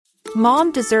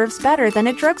Mom deserves better than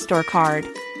a drugstore card.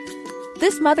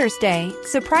 This Mother's Day,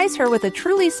 surprise her with a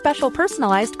truly special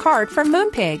personalized card from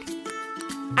Moonpig.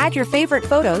 Add your favorite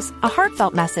photos, a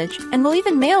heartfelt message, and we'll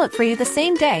even mail it for you the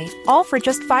same day, all for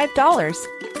just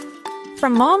 $5.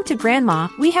 From mom to grandma,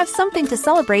 we have something to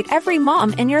celebrate every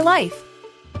mom in your life.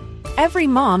 Every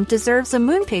mom deserves a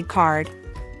Moonpig card.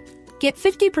 Get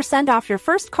 50% off your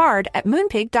first card at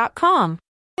moonpig.com.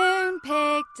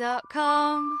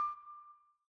 Moonpig.com.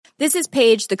 This is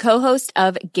Paige, the co-host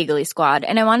of Giggly Squad,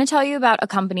 and I want to tell you about a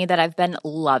company that I've been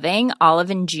loving,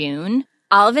 Olive & June.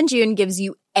 Olive & June gives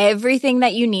you everything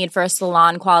that you need for a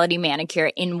salon-quality manicure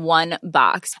in one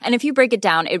box. And if you break it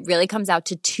down, it really comes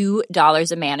out to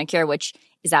 $2 a manicure, which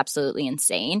is absolutely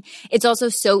insane. It's also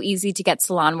so easy to get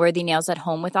salon-worthy nails at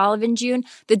home with Olive & June.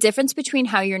 The difference between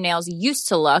how your nails used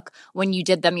to look when you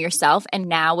did them yourself and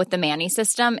now with the Mani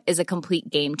system is a complete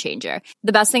game changer.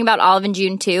 The best thing about Olive &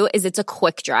 June, too, is it's a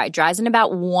quick dry. Dries in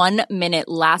about 1 minute,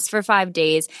 lasts for 5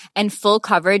 days, and full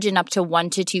coverage in up to 1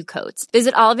 to 2 coats.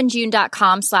 Visit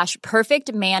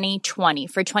oliveandjune.com/perfectmani20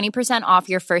 for 20% off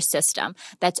your first system.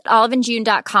 That's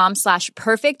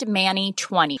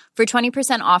oliveandjune.com/perfectmani20 for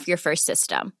 20% off your first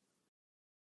system.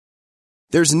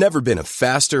 There's never been a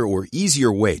faster or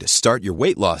easier way to start your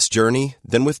weight loss journey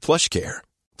than with PlushCare.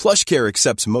 PlushCare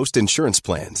accepts most insurance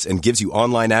plans and gives you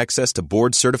online access to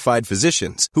board-certified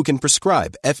physicians who can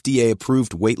prescribe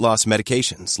FDA-approved weight loss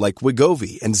medications like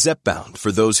Wegovy and Zepbound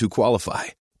for those who qualify.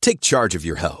 Take charge of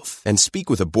your health and speak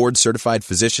with a board-certified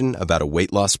physician about a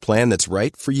weight loss plan that's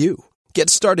right for you. Get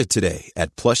started today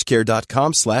at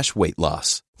plushcare.com/weight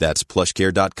loss. That's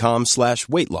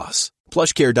plushcare.com/weight loss.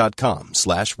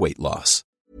 plushcare.com/weight loss.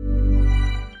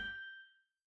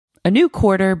 A new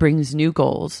quarter brings new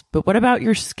goals, but what about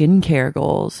your skincare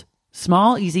goals?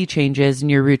 Small, easy changes in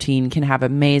your routine can have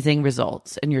amazing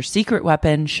results, and your secret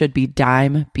weapon should be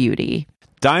Dime Beauty.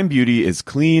 Dime Beauty is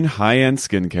clean, high-end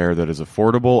skincare that is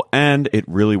affordable, and it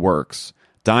really works.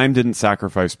 Dime didn't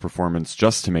sacrifice performance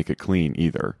just to make it clean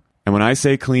either. And when I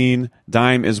say clean,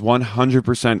 Dime is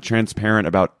 100% transparent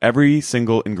about every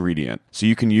single ingredient, so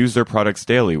you can use their products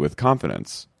daily with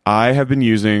confidence. I have been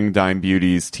using Dime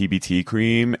Beauty's TBT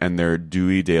cream and their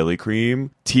Dewy Daily Cream.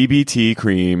 TBT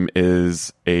cream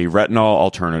is a retinol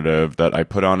alternative that I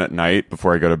put on at night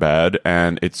before I go to bed,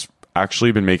 and it's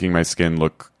actually been making my skin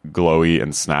look glowy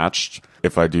and snatched,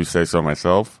 if I do say so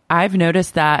myself. I've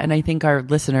noticed that, and I think our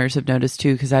listeners have noticed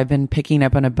too, because I've been picking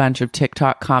up on a bunch of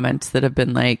TikTok comments that have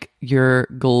been like, you're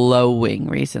glowing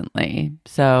recently.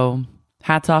 So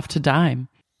hats off to Dime.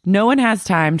 No one has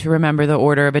time to remember the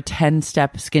order of a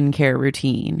 10-step skincare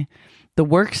routine. The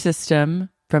work system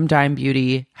from Dime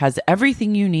Beauty has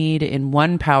everything you need in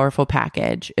one powerful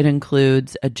package. It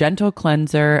includes a gentle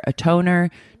cleanser, a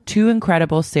toner, 2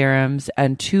 incredible serums,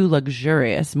 and 2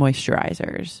 luxurious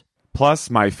moisturizers. Plus,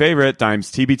 my favorite,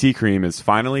 Dime's TBT cream, is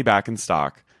finally back in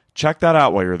stock. Check that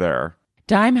out while you're there.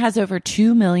 Dime has over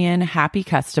 2 million happy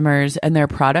customers, and their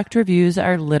product reviews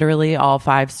are literally all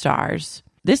 5 stars.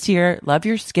 This year, love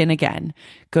your skin again.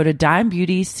 Go to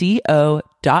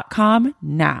dimebeautyco.com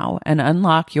now and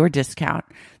unlock your discount.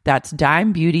 That's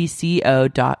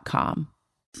dimebeautyco.com.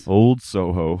 Old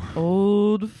Soho.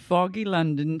 Old foggy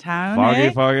London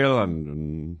town. Foggy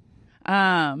London.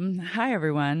 Hi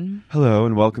everyone. Hello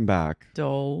and welcome back.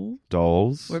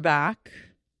 Dolls. We're back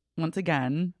once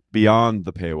again. Beyond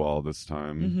the paywall this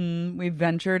time. We've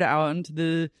ventured out into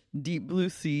the deep blue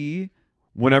sea.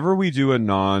 Whenever we do a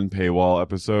non-paywall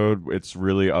episode, it's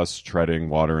really us treading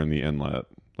water in the inlet.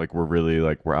 Like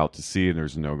we're out to sea and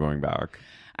there's no going back.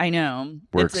 I know.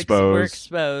 We're we're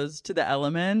exposed to the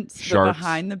elements. Sharks. But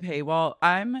behind the paywall,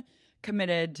 I'm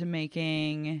committed to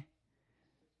making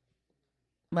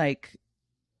like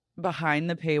behind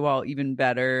the paywall even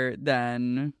better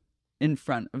than in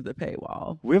front of the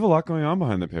paywall. We have a lot going on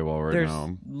behind the paywall right now.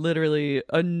 There's literally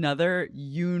another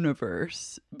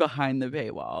universe behind the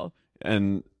paywall.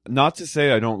 And not to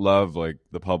say I don't love like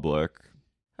the public.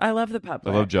 I love the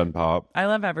public. I love Gen Pop. I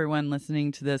love everyone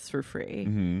listening to this for free.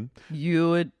 Mm-hmm.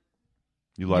 You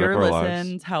light your up our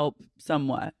listens lives. help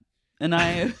somewhat, and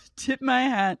I tip my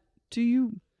hat to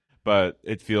you. But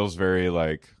it feels very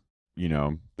like, you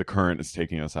know, the current is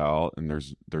taking us out, and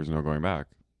there's no going back.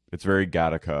 It's very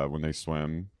Gattaca when they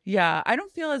swim. Yeah, I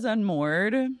don't feel as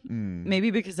unmoored. Maybe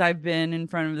because I've been in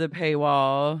front of the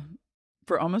paywall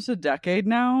for almost a decade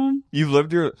now. You've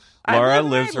lived Laura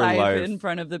lives her life life in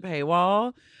front of the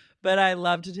paywall, but I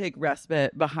love to take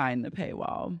respite behind the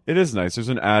paywall. It is nice. There's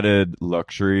an added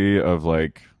luxury of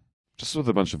like just with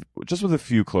a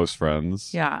few close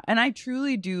friends. Yeah, and I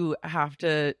truly do have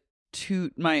to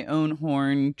toot my own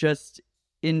horn just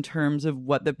in terms of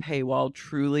what the paywall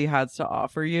truly has to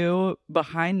offer you,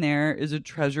 behind there is a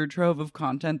treasure trove of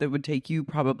content that would take you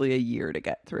probably a year to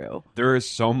get through. There is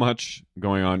so much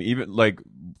going on, even like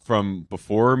from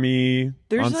before me,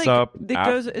 There's Unsup,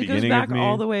 it goes back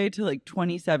all the way to like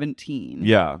 2017.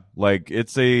 Yeah, like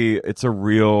it's a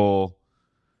real,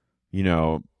 you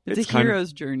know, it's a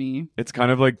hero's journey. It's kind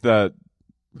of like that.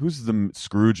 Who's the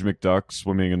Scrooge McDuck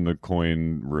swimming in the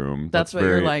coin room? That's what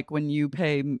you're like when you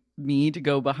pay me to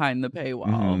go behind the paywall.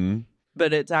 Mm-hmm.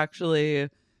 But it's actually,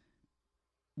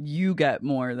 you get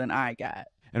more than I get.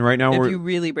 And right now, if you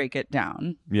really break it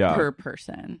down per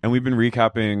person. And we've been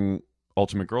recapping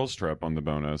Ultimate Girls Trip on the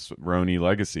bonus, Roni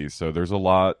Legacy. So there's a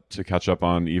lot to catch up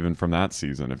on even from that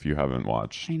season if you haven't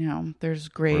watched. I know. There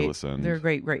are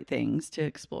great things to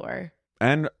explore.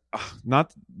 And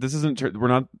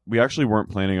we actually weren't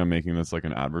planning on making this like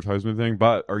an advertisement thing,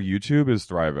 but our YouTube is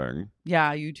thriving.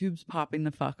 Yeah, YouTube's popping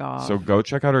the fuck off. So go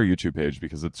check out our YouTube page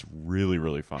because it's really,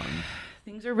 really fun.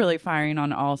 Things are really firing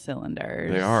on all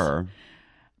cylinders. They are.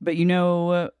 But you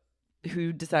know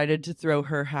who decided to throw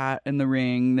her hat in the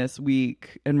ring this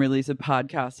week and release a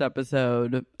podcast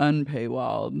episode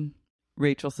unpaywalled?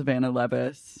 Rachel Savannah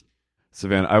Leviss.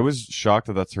 Savannah, I was shocked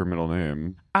that that's her middle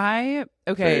name.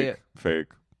 Fake.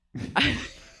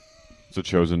 It's a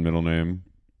chosen middle name.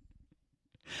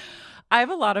 I have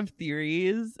a lot of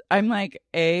theories. I'm like,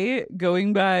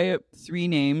 going by 3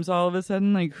 names all of a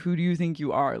sudden, like, who do you think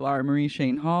you are? Lara Marie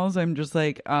Shanehalls? I'm just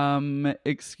like,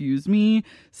 excuse me.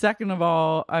 Second of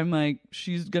all, I'm like,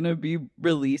 she's gonna be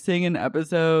releasing an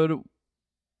episode,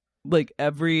 like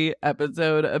every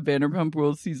episode of Vanderpump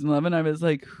Rules season 11. I was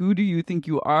like, who do you think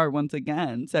you are? Once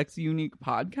again, Sexy Unique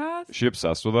podcast. Is she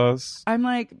obsessed with us? I'm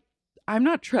like, I'm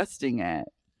not trusting it.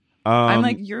 I'm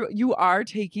like, you are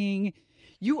taking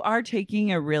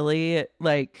a really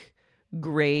like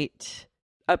great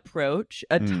approach,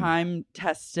 a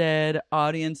time-tested,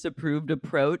 audience-approved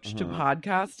approach to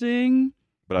podcasting.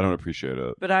 But I don't appreciate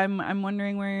it. But I'm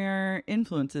wondering where your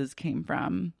influences came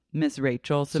from, Miss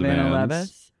Rachel Savannah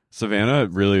Leviss. Savannah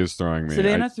really is throwing me.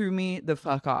 Savannah threw me the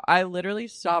fuck off. I literally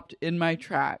stopped in my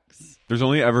tracks. There's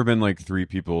only ever been like 3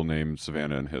 people named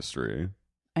Savannah in history.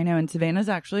 I know, and Savannah's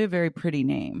actually a very pretty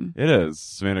name. It is.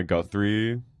 Savannah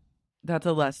Guthrie. That's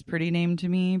a less pretty name to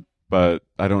me. But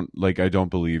I don't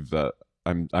believe that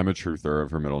I'm a truther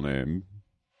of her middle name.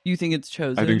 You think it's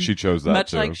chosen? I think she chose that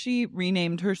Much too. like she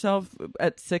renamed herself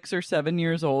at 6 or 7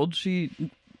 years old. She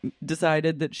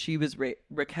decided that she was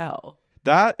Raquel.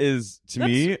 That is,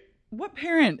 me... What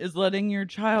parent is letting your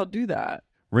child do that?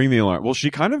 Ring the alarm. Well,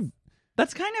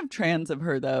 That's kind of trans of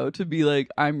her, though, to be like,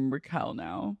 I'm Raquel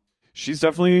now. She's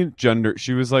definitely gender.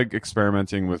 She was like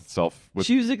experimenting with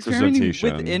she was experimenting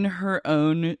within her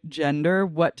own gender,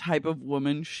 what type of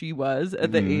woman she was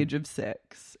at the age of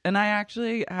 6. And I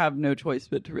actually have no choice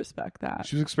but to respect that.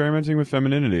 She was experimenting with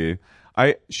femininity.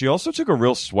 She also took a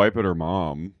real swipe at her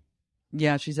mom.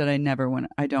 Yeah, she said, I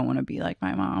don't want to be like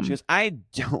my mom. She goes, I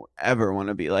don't ever want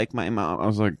to be like my mom. I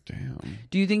was like, damn.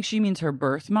 Do you think she means her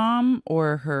birth mom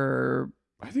or her...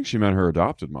 I think she meant her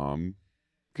adopted mom.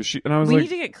 We need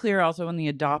to get clear also on the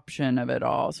adoption of it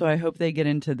all. So I hope they get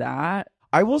into that.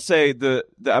 I will say the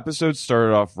episode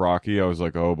started off rocky. I was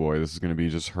like, oh boy, this is going to be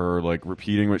just her like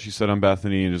repeating what she said on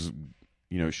Bethany and just,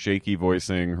 shaky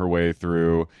voicing her way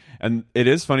through. And it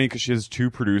is funny because she has 2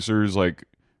 producers like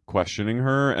questioning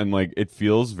her, and like it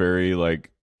feels very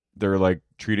like they're like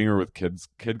treating her with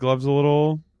kid gloves a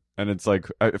little. And it's like,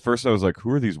 at first I was like,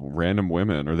 who are these random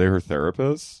women? Are they her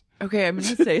therapists? Okay, I'm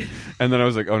going to say... And then I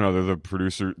was like, oh no, they're the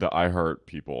producer, the iHeart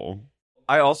people.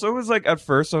 I also was like, at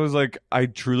first I was like, I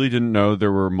truly didn't know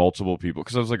there were multiple people.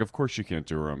 Because I was like, of course she can't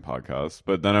do her own podcast.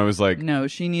 But then I was like... No,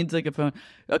 she needs like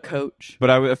a coach.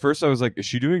 But at first I was like, is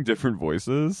she doing different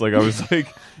voices? Like I was like,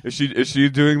 is she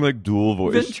doing like dual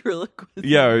voice? Ventriloquism.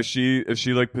 Yeah, is she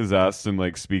like possessed and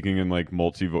like speaking in like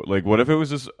multi-voice? Like what if it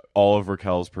was just all of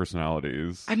Raquel's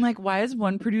personalities? I'm like, why is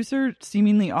one producer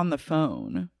seemingly on the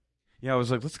phone? Yeah, I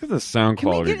was like, let's get the sound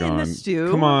quality going. Can we get in the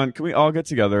stew? Come on, can we all get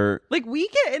together? Like, we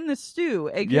get in the stew,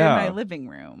 aka my living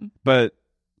room. But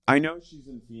I know she's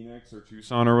in Phoenix or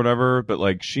Tucson or whatever, but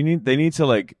like they need to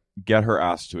like get her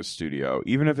ass to a studio,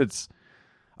 even if it's.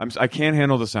 I can't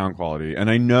handle the sound quality,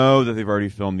 and I know that they've already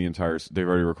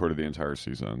recorded the entire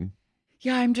season.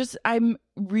 Yeah, I'm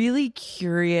really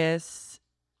curious.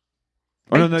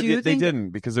 Oh no, they didn't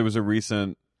because it was a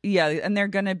recent. Yeah, and they're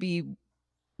gonna be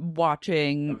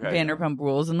watching Vanderpump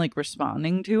Rules and like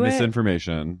responding to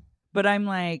misinformation. But I'm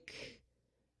like,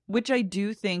 which I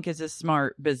do think is a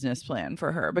smart business plan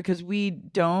for her, because we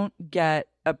don't get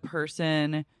a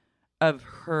person of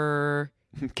her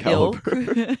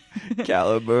Caliber.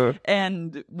 Caliber.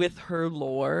 And with her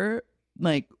lore,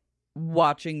 like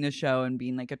watching the show and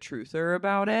being like a truther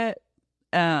about it.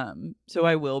 So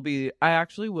I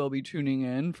actually will be tuning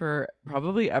in for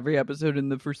probably every episode in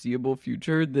the foreseeable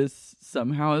future. This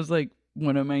somehow is like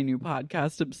one of my new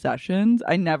podcast obsessions.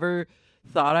 I never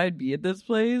thought I'd be at this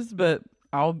place, but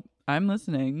I'm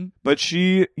listening. But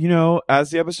she, you know,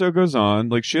 as the episode goes on,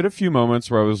 like she had a few moments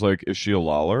where I was like, is she a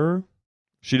loller?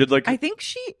 She did like, I think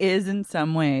she is in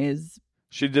some ways.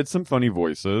 She did some funny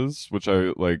voices, which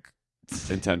I like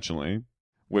intentionally,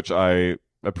 which I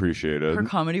appreciated. Her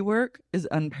comedy work is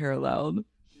unparalleled.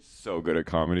 She's so good at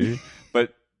comedy.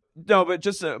 but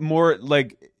just more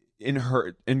like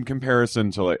in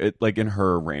comparison to like in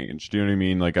her range. Do you know what I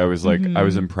mean? Like I was like, I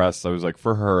was impressed. I was like,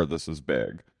 for her, this is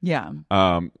big. Yeah.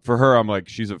 For her, I'm like,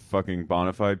 she's a fucking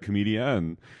bona fide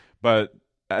comedian. But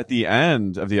at the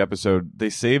end of the episode, they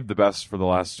saved the best for the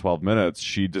last 12 minutes.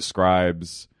 She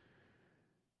describes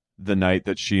the night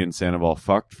that she and Sandoval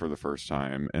fucked for the first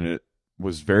time, and it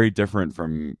was very different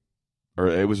from, or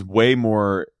it was way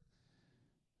more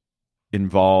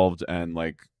involved and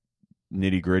like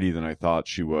nitty gritty than I thought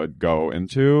she would go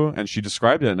into. And she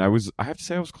described it, and I have to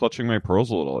say I was clutching my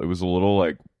pearls a little. It was a little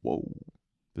like, whoa,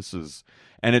 this is,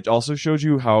 and it also showed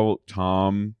you how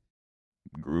Tom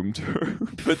groomed her.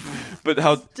 but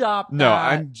how Stop no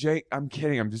that. I'm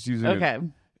kidding, I'm just using Okay.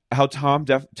 how Tom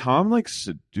like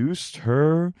seduced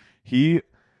her.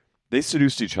 They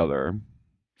seduced each other.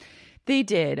 They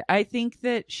did. I think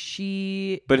that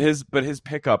but his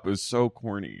pickup was so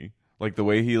corny. Like the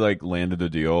way he like landed a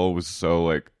deal was so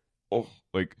like, oh,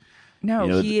 like, no,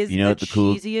 you know, he is you know, the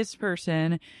cool cheesiest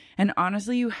person. And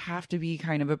honestly, you have to be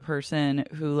kind of a person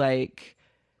who like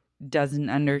doesn't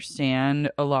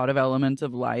understand a lot of elements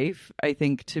of life, I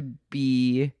think, to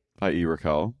be i.e.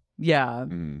 Raquel. Yeah.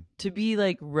 To be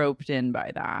like roped in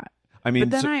by that. I mean,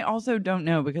 but then I also don't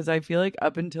know, because I feel like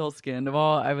up until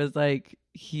Scandival, I was like,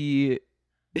 he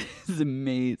is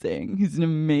amazing. He's an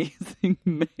amazing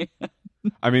man.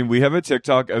 I mean, we have a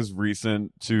TikTok as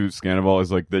recent to Scandival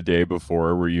as like the day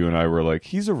before where you and I were like,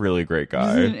 he's a really great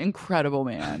guy. He's an incredible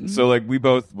man. So like we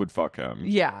both would fuck him.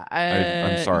 Yeah.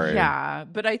 I'm sorry. Yeah.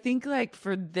 But I think like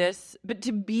for this, but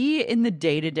to be in the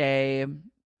day-to-day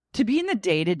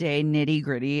nitty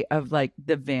gritty of like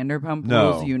the Vanderpump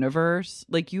Rules universe,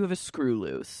 like you have a screw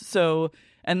loose. So,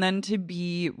 and then to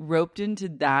be roped into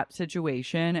that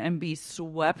situation and be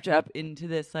swept up into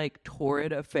this like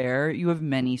torrid affair, you have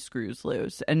many screws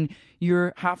loose, and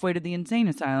you're halfway to the insane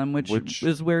asylum, which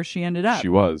is where she ended up. She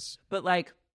was. But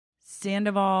like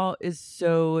Sandoval is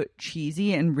so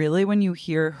cheesy, and really when you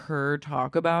hear her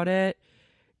talk about it,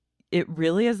 it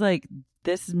really is like,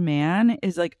 this man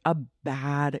is like a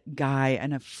bad guy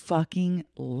and a fucking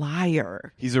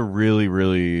liar. He's a really,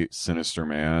 really sinister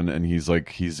man, and he's a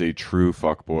true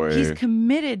fuckboy. He's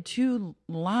committed to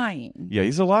lying. Yeah,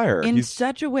 he's a liar. In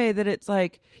such a way that it's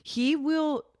like, he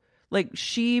will, like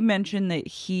she mentioned that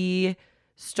he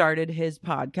started his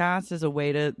podcast as a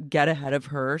way to get ahead of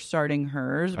her starting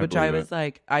hers, which I was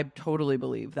like, I totally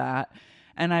believe that.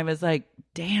 And I was like,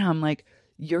 damn, like,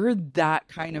 you're that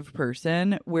kind of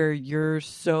person where you're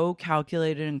so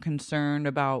calculated and concerned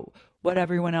about what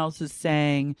everyone else is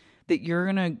saying that you're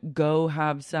going to go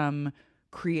have some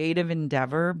creative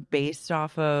endeavor based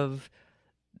off of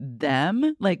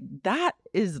them. Like, that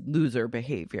is loser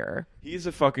behavior. He's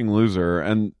a fucking loser.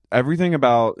 And everything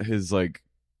about his, like,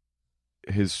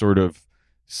 his sort of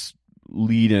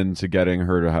lead into getting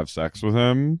her to have sex with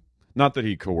him, not that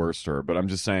he coerced her, but I'm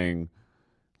just saying,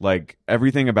 like,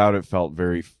 everything about it felt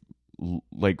very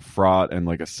like fraught and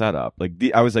like a setup. Like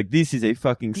I was like, this is a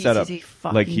fucking setup.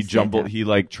 Like he jumbled, he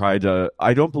like tried to,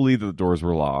 I don't believe that the doors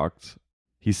were locked.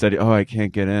 He said, oh, I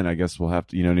can't get in, I guess we'll have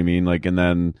to, you know what I mean? Like, and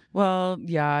then, well,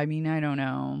 yeah, I mean, I don't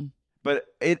know, but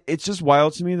it's just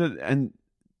wild to me that, and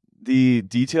the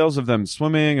details of them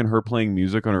swimming and her playing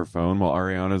music on her phone while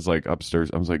Ariana's like upstairs.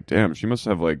 I was like, damn, she must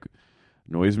have like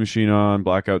noise machine on,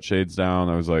 blackout shades down.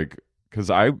 I was like, because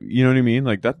you know what I mean?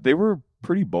 Like that, they were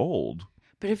pretty bold.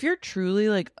 But if you're truly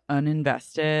like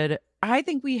uninvested, I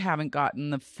think we haven't gotten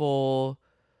the full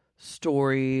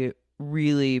story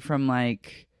really from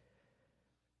like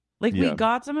we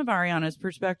got some of Ariana's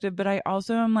perspective, but I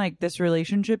also am like, this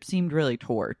relationship seemed really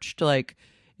torched. Like,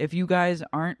 if you guys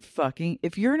aren't fucking,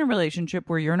 if you're in a relationship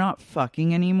where you're not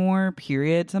fucking anymore,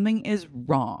 period, something is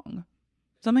wrong.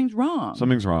 Something's wrong.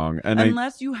 Something's wrong. And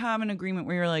unless you have an agreement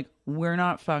where you're like, we're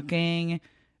not fucking,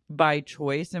 by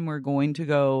choice and we're going to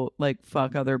go like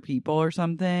fuck other people or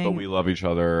something. But we love each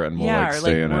other and we'll yeah, like or,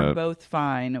 stay in we're it. both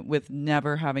fine with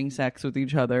never having sex with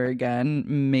each other again,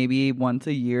 maybe once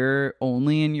a year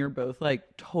only, and you're both like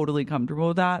totally comfortable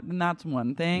with that, then that's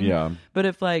one thing. Yeah. But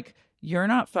if like you're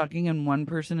not fucking and one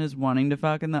person is wanting to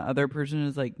fuck and the other person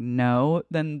is like no,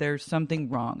 then there's something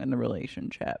wrong in the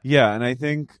relationship. Yeah, and I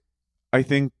think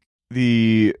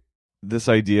this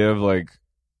idea of like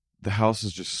the house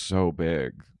is just so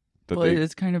big. Well, it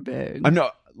is kind of big. I'm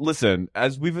not. Listen,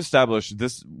 as we've established,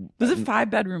 this is a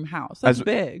 5-bedroom house. That's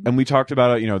big. And we talked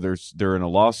about it. You know, they're in a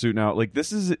lawsuit now. Like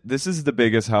this is the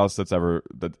biggest house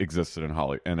that existed in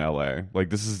LA. Like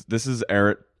this is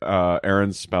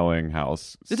Aaron Spelling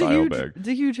house. It's big. It's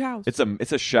a huge house.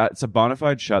 It's a bona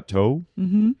fide chateau.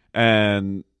 Mm-hmm.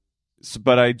 And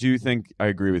but I do think I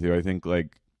agree with you. I think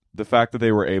like the fact that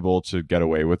they were able to get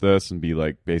away with this and be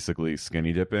like basically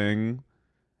skinny dipping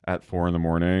at 4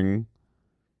 a.m.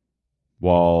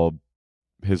 while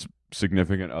his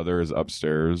significant other is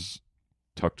upstairs,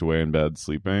 tucked away in bed,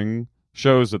 sleeping,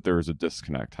 shows that there was a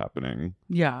disconnect happening.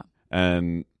 Yeah.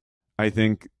 And I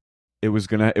think it was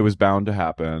bound to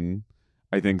happen.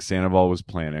 I think Sandoval was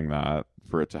planning that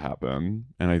for it to happen.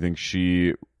 And I think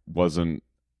he was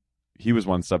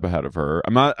one step ahead of her.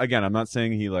 I'm not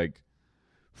saying he like,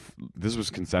 this was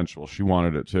consensual. She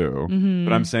wanted it too. Mm-hmm.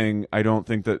 But I'm saying I don't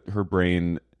think that her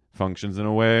brain functions in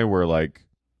a way where like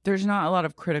there's not a lot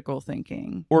of critical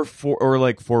thinking or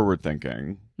like forward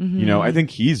thinking. Mm-hmm. You know, I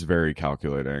think he's very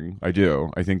calculating. I do.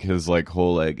 I think his like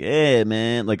whole like, hey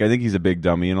man, like I think he's a big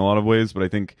dummy in a lot of ways, but I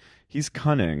think he's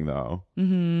cunning though.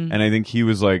 Mm-hmm. And I think he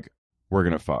was like, we're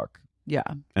gonna fuck. Yeah.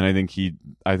 And I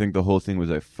think the whole thing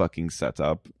was a fucking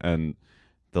setup, and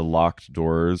the locked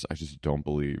doors, I just don't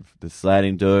believe. The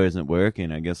sliding door isn't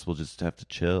working. I guess we'll just have to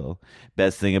chill.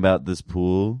 Best thing about this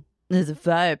pool, there's a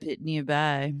fire pit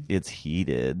nearby. it's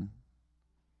heated.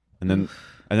 And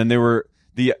then they were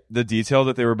the detail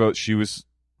that they were both, she was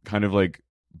kind of like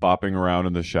bopping around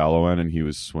in the shallow end and he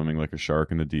was swimming like a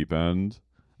shark in the deep end.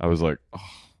 I was like,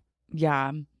 oh,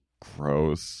 yeah,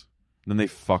 gross. And then they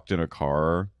fucked in a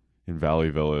car in Valley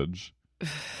Village.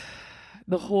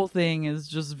 The whole thing is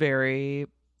just very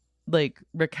like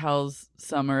Raquel's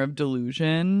summer of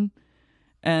delusion.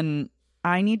 And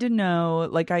I need to know,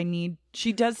 like,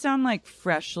 she does sound like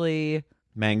freshly.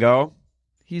 Mango?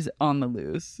 He's on the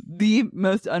loose. The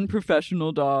most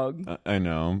unprofessional dog. I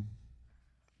know.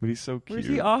 But he's so cute. Where's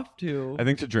he off to? I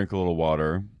think to drink a little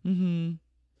water. Mm-hmm.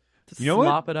 To You know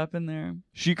slop it up in there.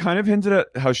 She kind of hinted at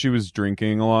how she was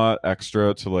drinking a lot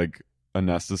extra to, like,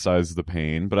 anesthetize the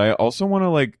pain. But I also want to,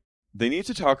 like, they need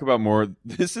to talk about more.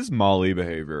 This is Molly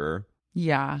behavior.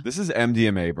 Yeah. This is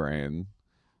MDMA brain.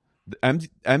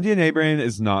 MDMA brain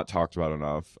is not talked about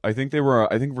enough. I think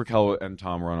Raquel and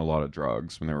Tom were on a lot of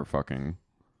drugs when they were fucking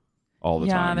all the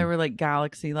time. Yeah, there were like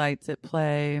galaxy lights at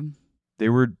play. They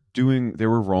were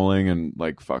rolling and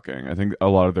like fucking. I think a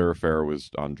lot of their affair was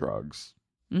on drugs.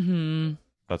 Mm-hmm.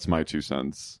 That's my 2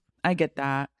 cents. I get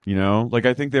that. You know, like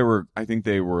I think they were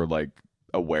like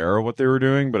aware of what they were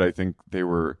doing, but I think it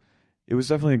was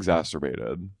definitely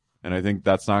exacerbated. And I think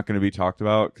that's not going to be talked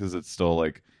about because it's still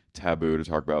like taboo to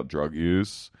talk about drug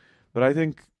use. But I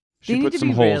think she put some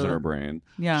holes in her brain.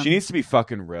 Yeah. She needs to be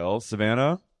fucking real,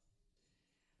 Savannah.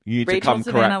 You need Rachel to come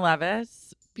Savannah correct.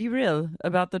 Levis, be real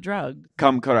about the drug.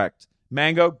 Come correct.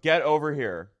 Mango, get over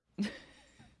here. Good,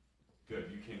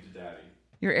 you came to daddy.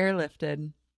 You're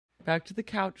airlifted. Back to the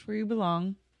couch where you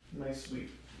belong. Nice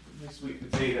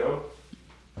sweet potato.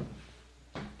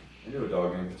 I knew a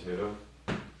dog named Potato.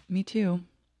 Me too.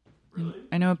 Really?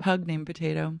 I know a pug named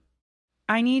Potato.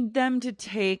 I need them to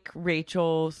take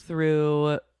Rachel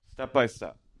through Step by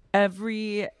step.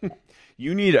 every...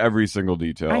 You need every single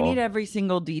detail. I need every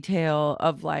single detail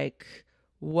of like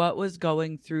what was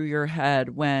going through your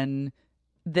head when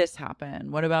this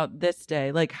happened. What about this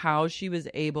day? Like how she was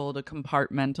able to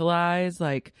compartmentalize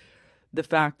like the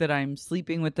fact that I'm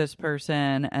sleeping with this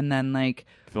person and then like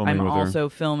Filming I'm with her. also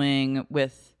filming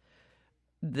with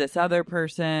this other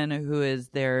person who is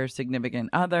their significant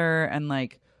other, and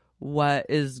like what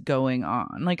is going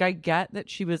on. Like I get that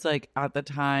she was like at the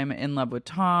time in love with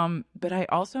Tom, but I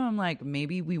also am like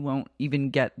maybe we won't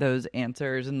even get those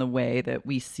answers in the way that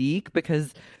we seek,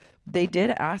 because they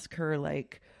did ask her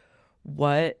like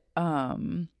what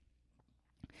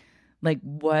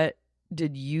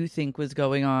did you think was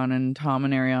going on in Tom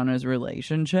and Ariana's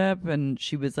relationship? And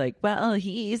she was like, well,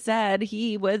 he said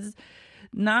he was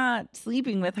not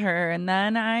sleeping with her, and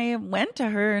then I went to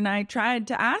her and I tried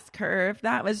to ask her if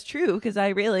that was true because I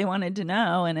really wanted to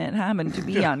know, and it happened to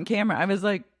be on camera. I was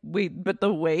like, wait, but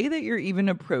the way that you're even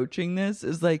approaching this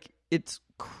is like it's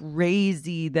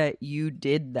crazy that you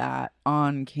did that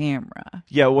on camera.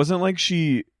 Yeah, it wasn't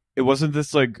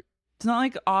this like, it's not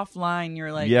like offline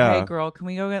you're like, yeah, hey girl, can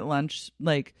we go get lunch?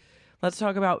 Like, let's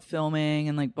talk about filming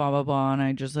and like blah blah blah, and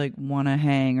I just like want to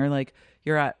hang. Or like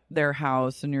you're at their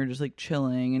house and you're just like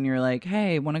chilling and you're like,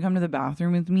 hey, want to come to the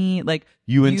bathroom with me? Like,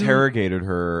 you interrogated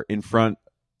her in front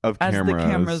of as cameras, the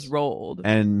cameras rolled,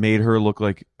 and made her look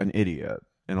like an idiot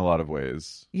in a lot of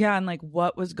ways. Yeah, and like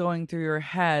what was going through your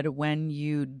head when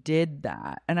you did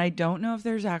that? And I don't know if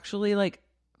there's actually like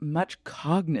much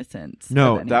cognizance.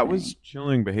 No, that was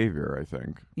chilling behavior, I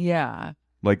think. Yeah.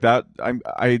 Like that,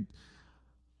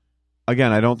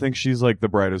 again, I don't think she's like the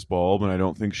brightest bulb, and I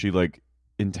don't think she like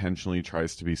intentionally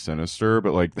tries to be sinister,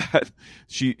 but like that,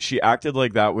 she acted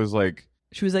like that was like,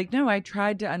 she was like, no, I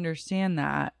tried to understand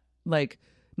that, like,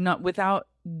 not without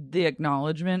the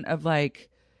acknowledgement of like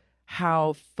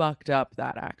how fucked up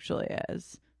that actually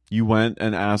is. You went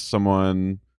and asked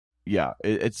someone. Yeah,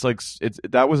 it's like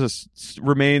that was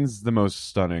remains the most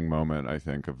stunning moment, I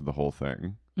think, of the whole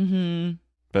thing. Mm-hmm.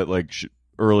 But like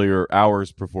earlier,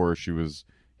 hours before,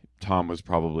 Tom was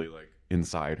probably like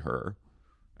inside her,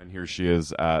 and here she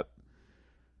is at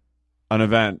an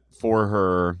event for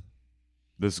her,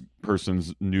 this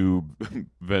person's new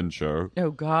venture. Oh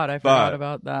God, I forgot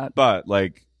about that. But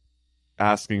like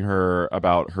asking her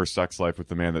about her sex life with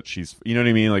the man that she's, you know what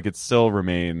I mean? Like it still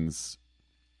remains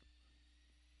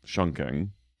shunking.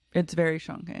 It's very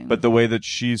shunking. But the way that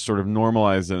she's sort of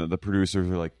normalized it, the producers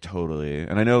are like, totally.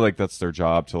 And I know like that's their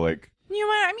job to like, you know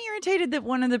what? I'm irritated that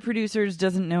one of the producers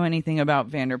doesn't know anything about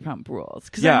Vanderpump Rules.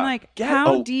 Because yeah. I'm like,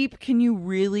 how deep can you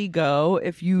really go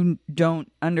if you don't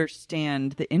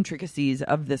understand the intricacies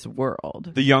of this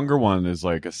world? The younger one is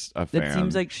like a fan. It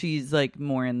seems like she's like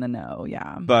more in the know,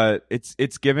 yeah. But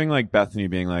it's giving like Bethany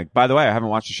being like, by the way, I haven't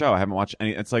watched the show. I haven't watched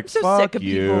any. It's like, I'm so fuck sick of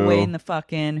you. people weighing the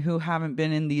fuck in who haven't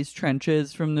been in these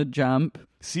trenches from the jump.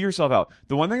 See yourself out.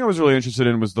 The one thing I was really interested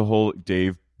in was the whole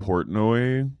Dave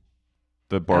Portnoy,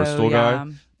 the Barstool guy.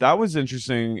 That was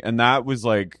interesting, and that was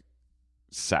like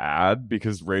sad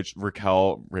because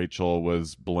Rachel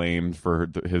was blamed for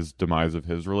his demise of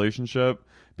his relationship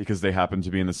because they happened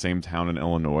to be in the same town in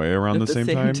Illinois around the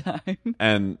same time.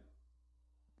 And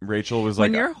Rachel was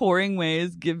like, when your whoring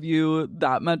ways give you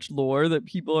that much lore that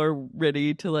people are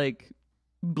ready to like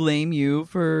blame you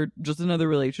for just another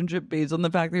relationship based on the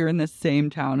fact that you're in the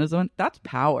same town as one, that's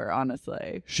power,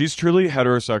 honestly. She's truly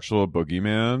heterosexual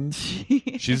boogeyman.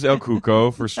 She's El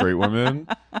Cuco for straight women.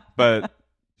 But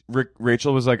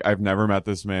Rachel was like, I've never met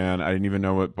this man. I didn't even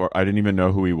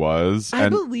know who he was. I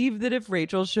believe that if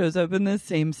Rachel shows up in the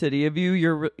same city of you,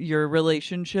 your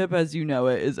relationship as you know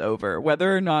it is over.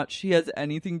 Whether or not she has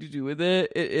anything to do with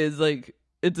it, it is like,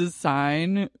 it's a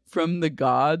sign from the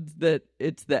gods that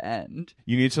it's the end.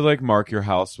 You need to like mark your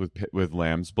house with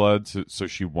lamb's blood so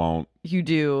she won't. You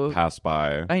do pass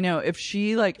by. I know if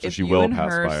she like so if she you will and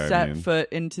pass her by, set foot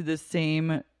into the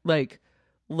same like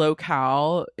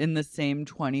locale in the same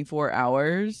 24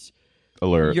 hours.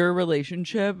 Alert. Your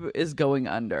relationship is going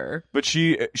under. But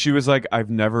she was like,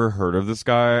 I've never heard of this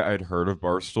guy. I'd heard of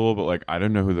Barstool, but like I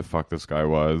didn't know who the fuck this guy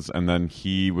was. And then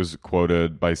he was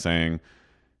quoted by saying.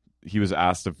 He was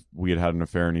asked if we had an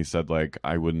affair, and he said, like,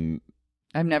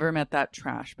 I've never met that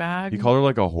trash bag. He called her,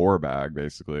 like, a whore bag,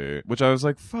 basically, which I was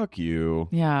like, fuck you.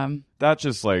 Yeah. That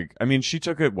just, like, I mean, she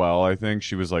took it well, I think.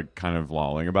 She was, like, kind of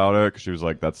lolling about it, because she was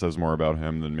like, that says more about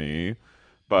him than me.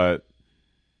 But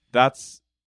that's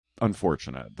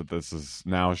unfortunate that this is,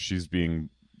 now she's being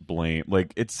blamed.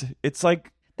 Like, it's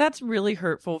like... That's really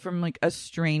hurtful from like a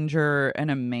stranger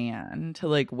and a man to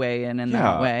like weigh in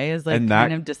that way is like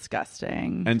kind of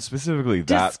disgusting. And specifically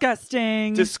that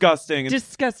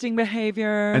disgusting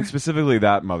behavior. And specifically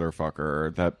that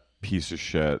motherfucker, that piece of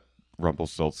shit,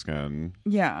 Rumpelstiltskin.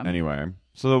 Yeah. Anyway,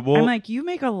 so I'm like, you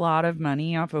make a lot of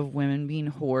money off of women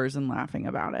being whores and laughing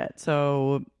about it.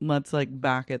 So let's like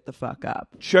back it the fuck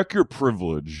up. Check your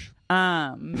privilege.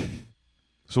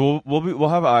 So we'll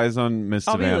have eyes on Miss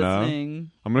Savannah. I'll be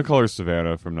listening. I'm gonna call her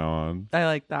Savannah from now on. I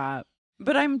like that.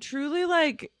 But I'm truly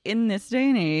like, in this day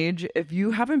and age, if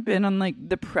you haven't been on like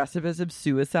the precipice of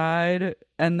suicide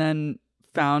and then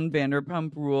found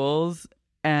Vanderpump Rules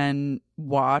and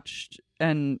watched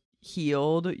and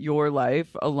healed your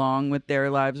life along with their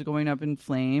lives going up in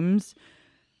flames,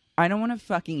 I don't want to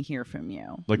fucking hear from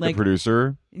you. Like the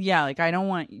producer? Yeah, like I don't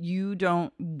want you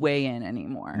don't weigh in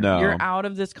anymore. No. You're out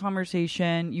of this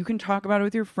conversation. You can talk about it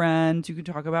with your friends. You can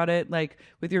talk about it like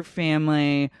with your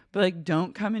family. But like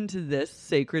don't come into this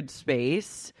sacred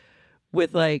space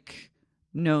with like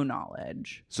no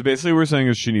knowledge. So basically what we're saying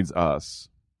is she needs us.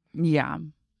 Yeah.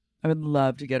 I would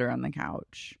love to get her on the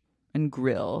couch. and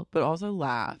grill, but also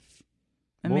laugh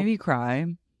and Well- maybe cry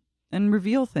and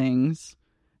reveal things,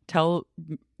 tell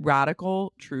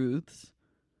radical truths.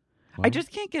 I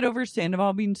just can't get over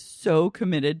Sandoval being so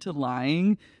committed to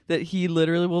lying that he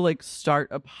literally will like start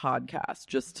a podcast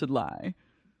just to lie.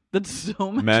 That's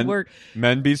so much work.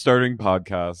 Men be starting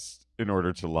podcasts in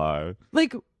order to lie.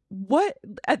 Like, what?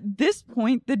 At this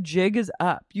point, the jig is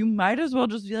up. You might as well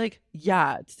just be like,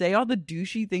 yeah, say all the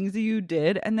douchey things that you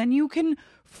did, and then you can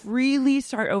freely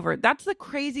start over. That's the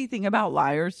crazy thing about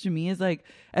liars to me, is like,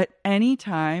 at any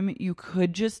time, you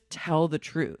could just tell the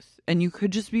truth, and you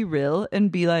could just be real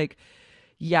and be like,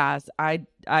 yes,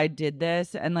 I did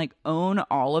this, and like own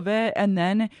all of it, and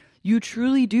then you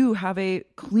truly do have a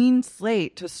clean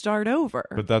slate to start over.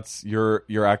 But that's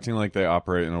you're acting like they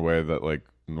operate in a way that like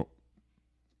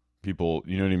people,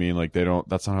 you know what I mean? Like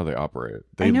that's not how they operate.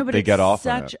 I know, but they it's get off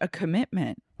on such it. a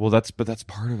commitment. Well, that's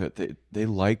part of it. They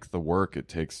like the work it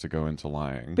takes to go into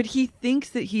lying. But he thinks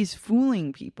that he's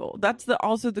fooling people. That's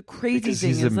also the crazy Because thing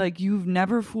he's is like, you've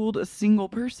never fooled a single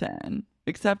person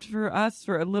except for us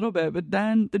for a little bit, but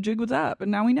then the jig was up and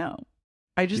now we know.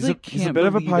 I just can't he's a bit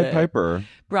of a believe Pied it. Piper.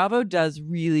 Bravo does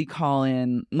really call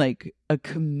in like a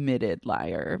committed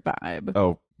liar vibe.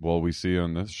 Oh, well, we see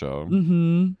on this show.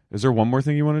 Mm-hmm. Is there one more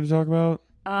thing you wanted to talk about?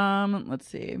 Let's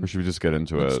see. Or should we just get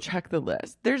into Let's it? check the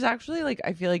list. There's actually like,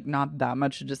 I feel like not that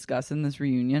much to discuss in this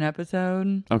reunion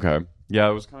episode. Okay. Yeah,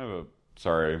 it was kind of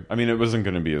sorry. I mean, it wasn't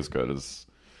going to be as good as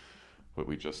what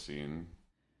we just seen.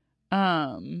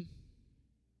 Lindsay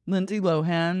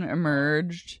Lohan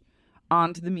emerged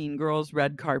onto the Mean Girls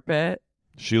red carpet.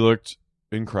 She looked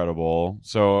incredible.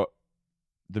 So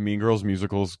the Mean Girls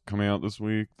musical's coming out this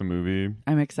week, the movie.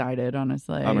 I'm excited,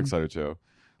 honestly. I'm excited too.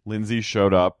 Lindsay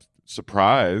showed up,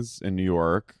 surprise, in New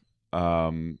York.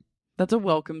 That's a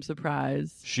welcome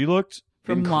surprise. She looked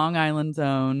From Long Island's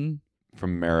own.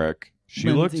 From Merrick.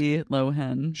 Lindsay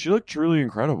Lohan. She looked truly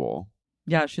incredible.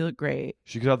 Yeah, she looked great.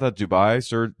 She got that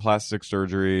Dubai plastic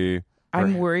surgery.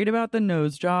 I'm worried about the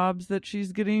nose jobs that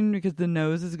she's getting because the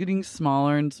nose is getting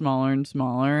smaller and smaller and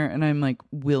smaller, and I'm like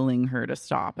willing her to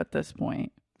stop at this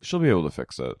point. She'll be able to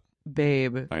fix it.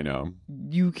 Babe, I know.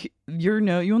 you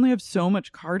only have so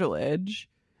much cartilage.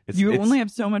 You only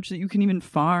have so much that you can even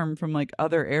farm from like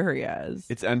other areas.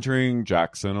 It's entering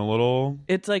Jackson a little.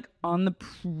 It's like on the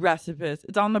precipice.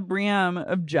 It's on the brim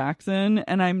of Jackson,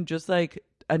 and I'm just like,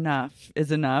 enough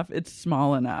is enough. It's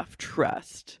small enough.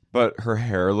 Trust. But her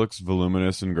hair looks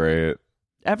voluminous and great.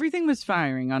 Everything was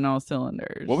firing on all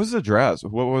cylinders. What was the dress?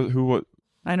 What?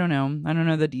 I don't know. I don't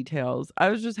know the details. I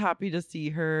was just happy to see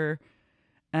her,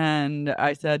 and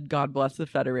I said, God bless the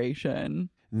Federation.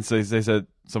 And so they said,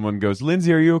 someone goes,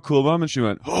 Lindsay, are you a cool bum? And she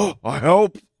went, oh, I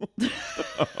hope.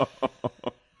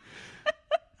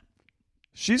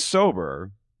 She's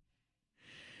sober.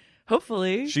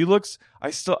 Hopefully. She looks,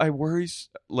 I worry,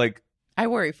 like. I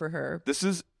worry for her. This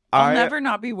is. I'll never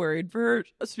not be worried for her.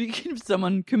 Speaking of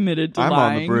someone committed to lying. I'm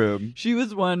on the broom. She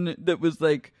was one that was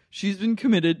like, she's been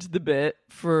committed to the bit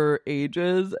for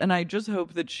ages. And I just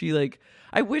hope that she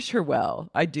I wish her well.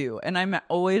 I do. And I'm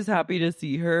always happy to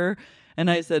see her. And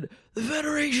I said, the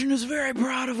Federation is very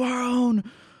proud of our own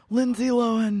Lindsay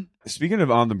Lohan. Speaking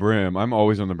of on the brim, I'm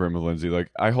always on the brim with Lindsay.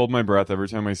 Like, I hold my breath every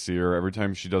time I see her, every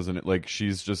time she doesn't, like,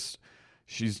 she's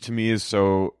to me is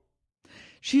so.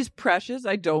 She's precious.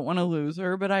 I don't want to lose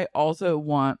her, but I also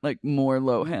want more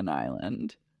Lohan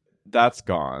Island. That's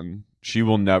gone. She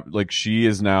will never, she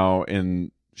is now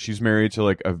she's married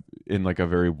to a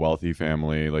very wealthy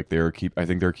family. I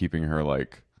think they're keeping her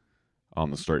on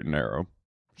the straight and narrow.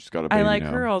 She's got a baby I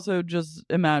now. her also just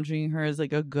imagining her as a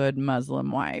good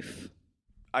Muslim wife.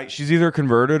 She's either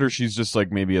converted or she's just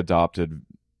maybe adopted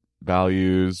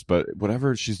values, but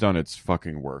whatever she's done, it's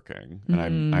fucking working.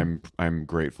 And I'm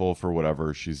grateful for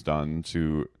whatever she's done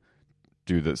to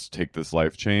take this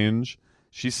life change.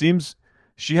 She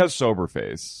has sober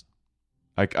face.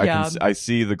 I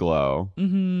see the glow.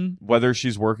 Mm-hmm. Whether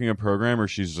she's working a program or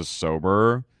she's just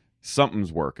sober,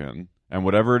 something's working. And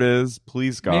whatever it is,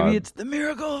 please God. Maybe it's the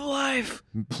miracle of life.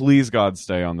 Please God,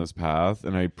 stay on this path,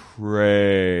 and I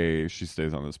pray she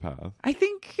stays on this path. I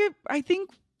think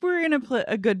we're in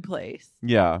a good place.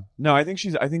 Yeah. No, I think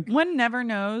one never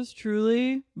knows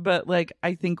truly, but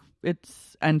I think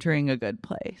it's entering a good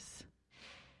place.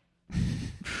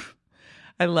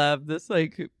 I love this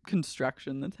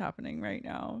construction that's happening right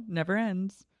now. Never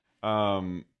ends.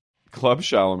 Club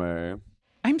Chalamet.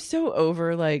 I'm so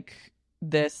over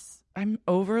this. I'm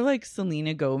over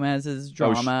Selena Gomez's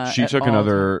drama. She took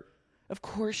another. Of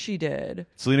course she did.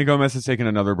 Selena Gomez has taken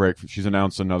another break. She's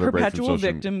announced another break from Perpetual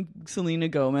social victim Selena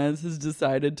Gomez has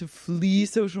decided to flee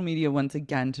social media once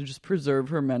again to just preserve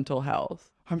her mental health.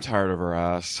 I'm tired of her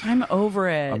ass. I'm over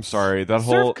it. I'm sorry. That Surf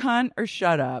whole cunt or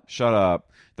shut up. Shut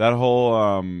up. That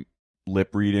whole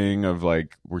lip reading of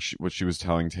like what she was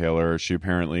telling Taylor. She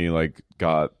apparently like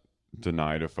got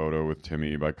denied a photo with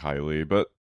Timmy by Kylie, but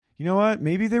you know what?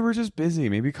 Maybe they were just busy.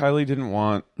 Maybe Kylie didn't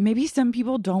want... Maybe some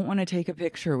people don't want to take a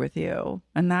picture with you,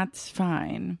 and that's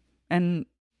fine. And,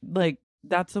 like,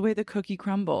 that's the way the cookie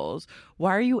crumbles.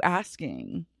 Why are you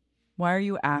asking? Why are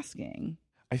you asking?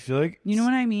 I feel like... You know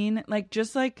what I mean? Like,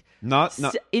 just, like... Not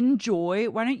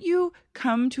enjoy. Why don't you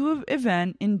come to an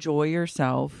event, enjoy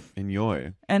yourself.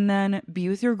 Enjoy. And then be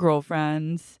with your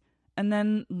girlfriends, and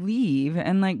then leave,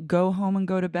 and, like, go home and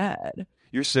go to bed.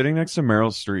 You're sitting next to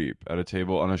Meryl Streep at a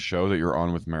table on a show that you're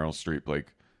on with Meryl Streep.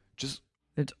 Like, just...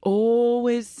 It's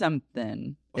always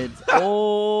something. It's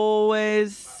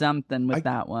always something with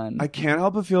that one. I can't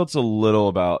help but feel it's a little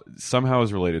about... Somehow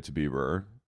is related to Bieber.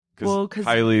 Because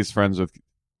Kylie's friends with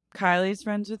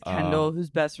Kendall, who's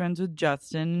best friends with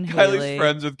Justin. Kylie's Haley.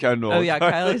 friends with Kendall. Oh, yeah,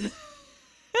 Kylie's...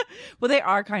 Well, they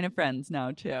are kind of friends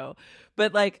now, too.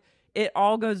 But, like... It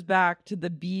all goes back to the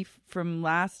beef from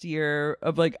last year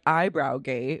of like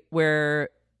Eyebrowgate,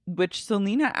 which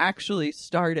Selena actually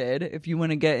started, if you want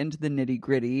to get into the nitty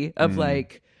gritty of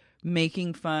like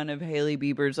making fun of Hailey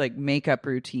Bieber's like makeup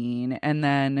routine and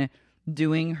then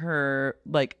doing her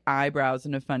like eyebrows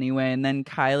in a funny way. And then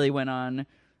Kylie went on,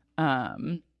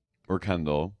 or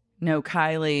Kendall. No,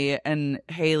 Kylie and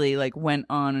Hailey like went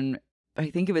on, I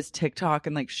think it was TikTok,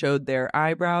 and like showed their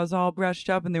eyebrows all brushed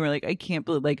up, and they were like, I can't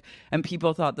believe, like, and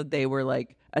people thought that they were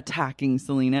like attacking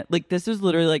Selena. Like, this was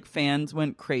literally like fans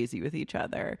went crazy with each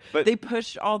other. But they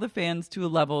pushed all the fans to a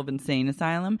level of insane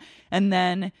asylum, and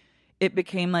then it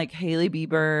became like Hailey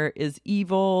Bieber is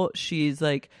evil. She's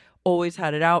like always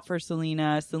had it out for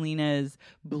Selena. Selena is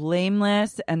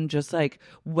blameless, and just like,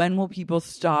 when will people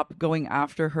stop going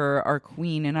after her, our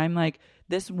queen? And I'm like,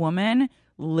 this woman,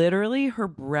 literally her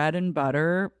bread and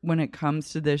butter when it comes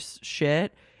to this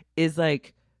shit is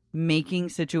like making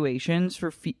situations for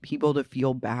people to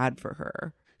feel bad for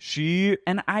her.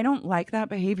 And I don't like that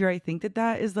behavior. I think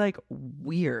that is like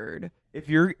weird. If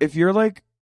you're like,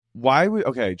 why would,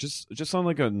 okay, just on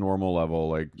like a normal level,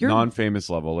 like non-famous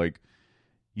level, like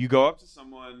you go up to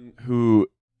someone who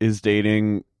is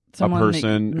dating a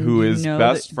person who is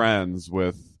best friends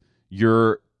with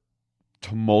your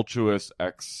tumultuous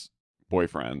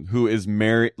ex-boyfriend who is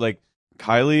married. Like,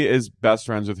 Kylie is best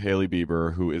friends with Hailey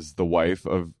Bieber, who is the wife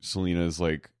of Selena's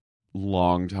like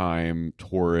longtime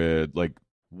torrid. Like,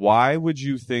 why would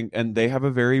you think? And they have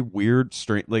a very weird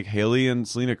strange. Like, Hailey and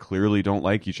Selena clearly don't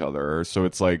like each other, so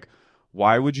it's like,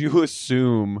 why would you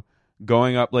assume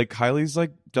going up? Like, Kylie's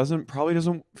like probably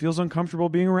doesn't feels uncomfortable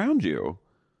being around you.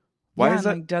 Why is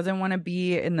that? Like, doesn't want to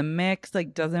be in the mix.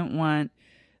 Like, doesn't want,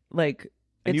 like,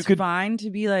 it's fine to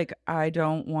be like, I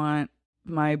don't want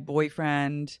my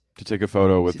boyfriend to take a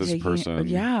photo with this person.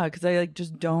 Yeah, because I like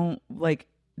just don't like.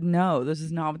 No, this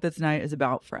is not what this night is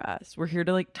about for us. We're here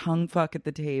to like tongue fuck at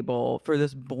the table for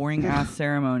this boring ass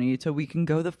ceremony so we can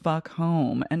go the fuck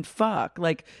home and fuck.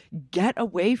 Like, get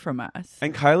away from us.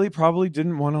 And Kylie probably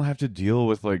didn't want to have to deal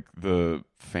with like the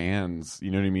fans,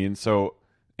 you know what I mean? So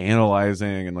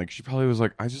analyzing, and like she probably was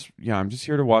like, I'm just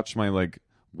here to watch my like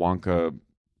Wonka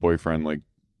boyfriend like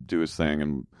do his thing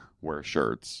and wear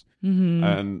shirts. Mm-hmm.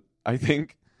 And I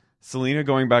think Selena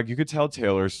going back, you could tell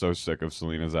Taylor's so sick of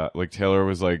Selena's like Taylor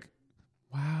was like,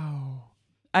 wow.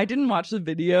 I didn't watch the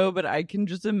video, but I can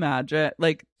just imagine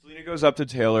like Selena goes up to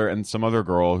Taylor and some other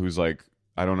girl who's like,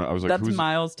 I don't know. I was like, that's who's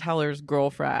Miles Teller's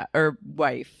girlfriend or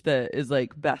wife that is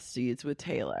like besties with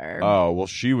Taylor. Oh, well,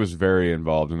 she was very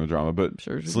involved in the drama, but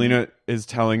sure Selena is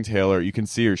telling Taylor, you can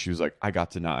see her. She was like, I got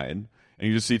denied. And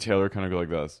you just see Taylor kind of go like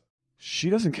this.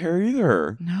 She doesn't care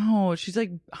either. No, she's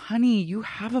like, honey, you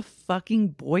have a fucking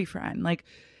boyfriend. Like,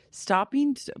 stop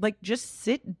being, like, just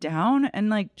sit down and,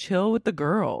 like, chill with the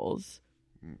girls.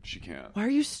 She can't. Why are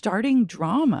you starting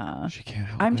drama? She can't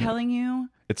help I'm it. telling you,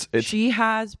 it's she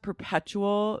has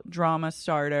perpetual drama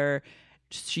starter.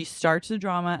 She starts the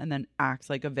drama and then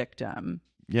acts like a victim.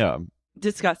 Yeah.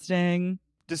 Disgusting.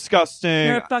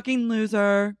 You're a fucking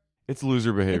loser. It's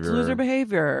loser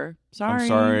behavior. Sorry. I'm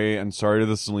sorry. And sorry to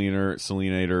the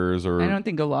Selenators. Or I don't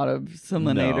think a lot of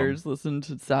Selenators listen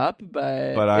to SUP,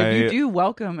 but if you do,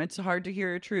 welcome. It's hard to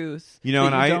hear a truth that you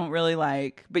don't really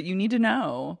like, but you need to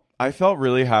know. I felt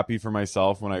really happy for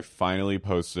myself when I finally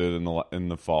posted in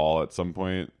the fall at some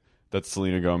point that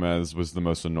Selena Gomez was the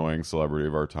most annoying celebrity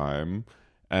of our time.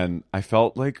 And I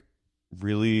felt like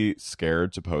really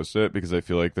scared to post it because I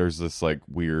feel like there's this like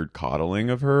weird coddling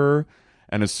of her.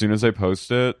 And as soon as I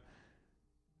post it,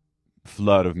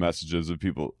 flood of messages of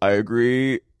people. I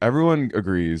agree. Everyone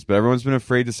agrees, but everyone's been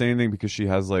afraid to say anything because she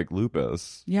has like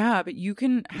lupus. Yeah, but you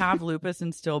can have lupus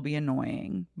and still be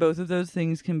annoying. Both of those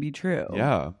things can be true.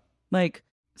 Yeah. Like,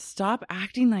 stop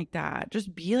acting like that.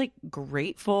 Just be like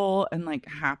grateful and like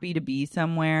happy to be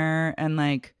somewhere and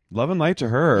like love and light to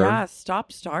her. Yeah,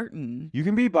 stop starting. You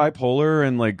can be bipolar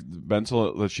and like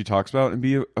mental that she talks about and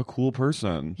be a cool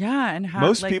person. Yeah, and have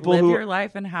most like people live who your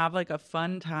life and have like a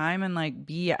fun time and like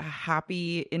be a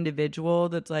happy individual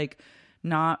that's like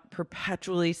not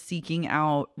perpetually seeking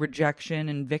out rejection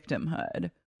and victimhood.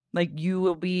 Like, you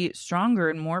will be stronger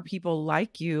and more people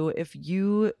like you if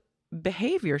you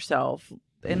behave yourself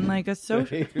in like a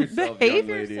social behave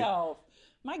yourself.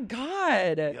 My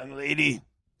God. Young lady.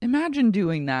 Imagine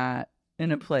doing that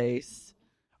in a place.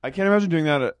 I can't imagine doing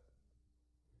that at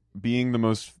being the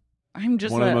most I'm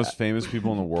just one of the most famous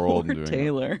people in the world poor and doing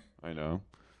Taylor. It. I know.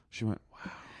 She went,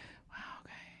 wow. Wow,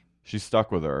 okay. She's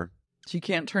stuck with her. She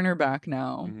can't turn her back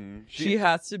now. Mm-hmm. She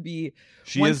has to be.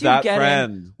 She is that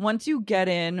friend. Once you get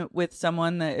in with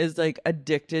someone that is like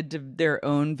addicted to their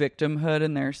own victimhood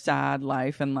and their sad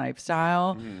life and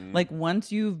lifestyle, like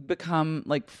once you've become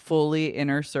like fully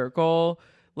inner circle,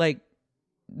 like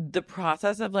the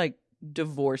process of like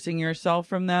divorcing yourself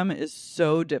from them is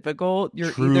so difficult.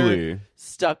 You're either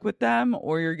stuck with them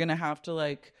or you're going to have to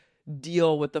like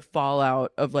deal with the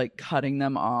fallout of like cutting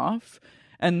them off.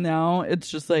 And now it's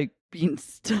just like being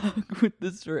stuck with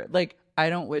this. Like, I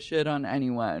don't wish it on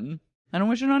anyone. I don't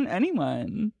wish it on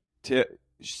anyone.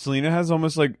 Selena has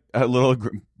almost like a little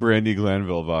Brandy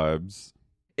Glanville vibes.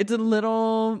 It's a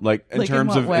little like in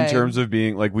terms of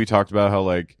being like, we talked about how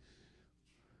like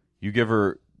you give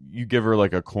her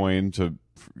like a coin to,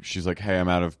 she's like, hey, I'm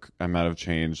out of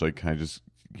change, like, can I just,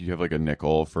 you have like a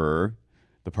nickel for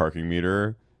the parking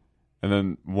meter, and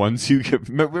then once you get,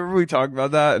 remember we talked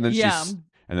about that, and then she's,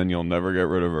 and then you'll never get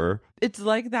rid of her. It's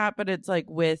like that, but it's like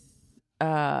with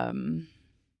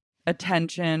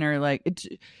attention, or like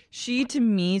she to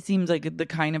me seems like the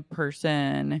kind of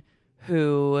person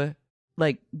who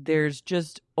like there's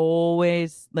just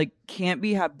always like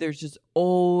there's just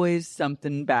always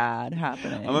something bad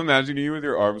happening. I'm imagining you with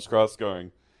your arms crossed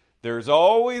going, there's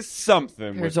always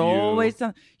something. There's always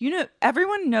something. You know,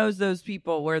 everyone knows those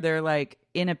people where they're like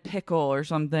in a pickle or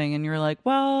something and you're like,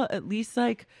 well, at least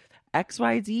like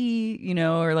XYZ, you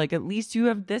know, or like at least you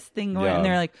have this thing going, and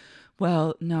they're like,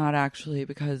 well, not actually,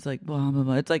 because like blah blah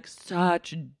blah. It's like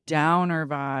such downer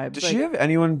vibes. Does like, she have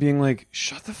anyone being like,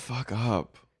 shut the fuck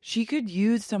up? She could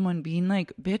use someone being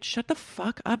like, bitch, shut the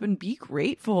fuck up and be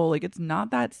grateful. Like, it's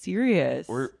not that serious.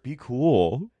 Or be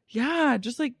cool. Yeah,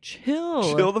 just like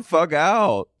chill. Chill the fuck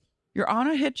out. You're on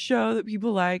a hit show that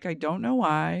people like. I don't know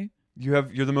why. You're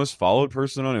the most followed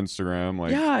person on Instagram.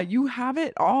 Like, yeah, you have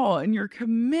it all, and you're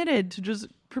committed to just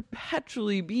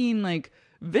perpetually being like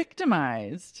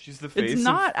victimized. She's the face. It's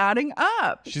not adding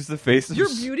up. She's the face of your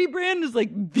beauty brand is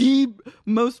like the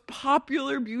most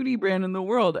popular beauty brand in the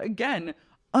world. Again,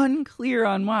 unclear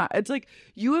on why. It's like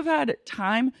you have had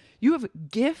time, you have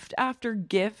gift after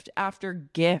gift after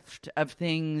gift of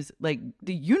things. Like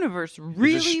the universe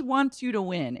really wants you to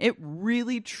win. It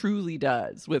really truly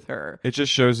does with her. It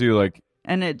just shows you like,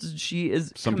 and she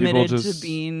is committed to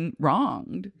being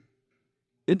wronged.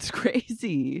 It's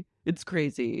crazy. It's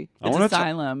crazy. It's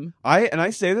asylum.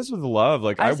 I say this with love.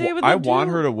 Like I want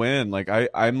her to win. Like I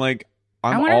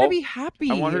want her to be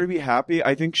happy. I want her to be happy.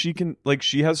 I think she can. Like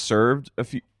she has served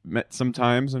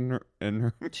sometimes in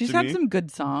her. She's had some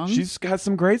good songs. She's got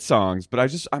some great songs. But I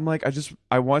wish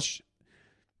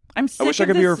I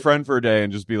could be her friend for a day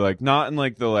and just be like, not in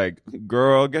like the like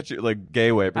girl get you like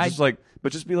gay way,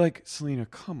 but just be like, Selena,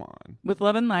 come on. With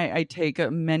love and light, I take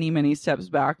many steps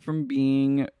back from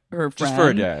being her friend just for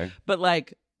a day. But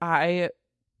like, I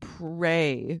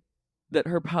pray that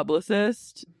her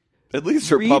publicist. At least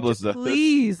her publicist.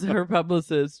 Please, her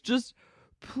publicist. Just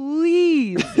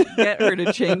please get her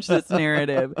to change this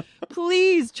narrative.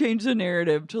 Please change the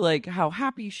narrative to like how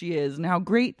happy she is and how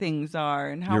great things are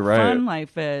and how fun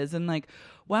life is. And like,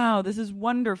 wow, this is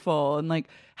wonderful. And like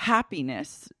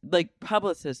happiness. Like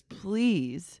publicist,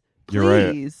 please. You're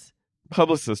right.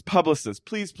 Publicist,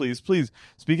 please.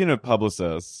 Speaking of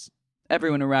publicists.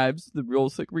 Everyone arrives. The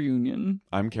RHOSLC reunion.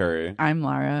 I'm Carrie. I'm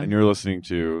Lara. And you're listening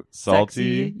to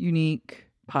Salty, Sexy, Unique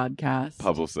Podcast.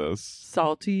 Publicist.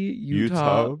 Salty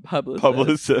Utah Publicist.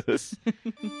 Publicist.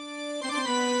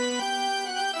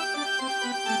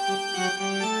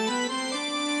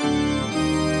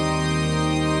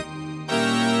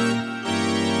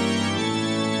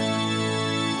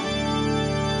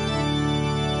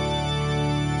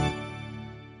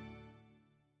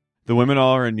 The women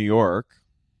all are in New York.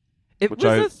 It was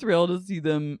a thrill to see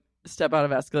them step out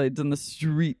of Escalades in the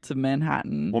streets of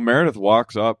Manhattan. Well, Meredith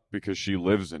walks up because she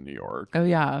lives in New York. Oh,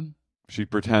 yeah. She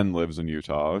pretend lives in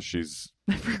Utah.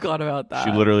 I forgot about that.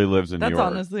 She literally lives in New York. That's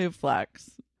honestly a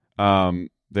flex.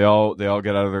 They all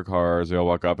get out of their cars. They all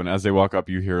walk up, and as they walk up,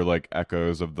 you hear like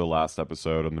echoes of the last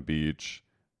episode on the beach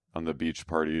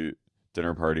party,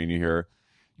 dinner party, and you hear,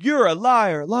 "You're a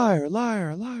liar, liar,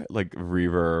 liar, liar," like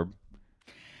reverb.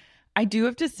 I do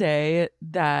have to say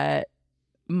that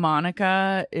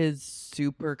Monica is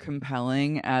super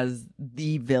compelling as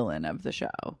the villain of the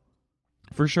show.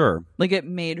 For sure. Like, it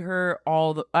made her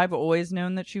I've always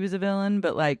known that she was a villain,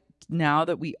 but like now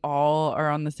that we all are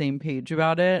on the same page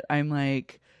about it, I'm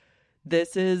like,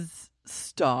 this is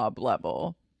Staub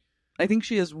level. I think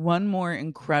she has one more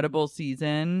incredible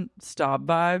season, Staub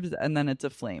vibes, and then it's a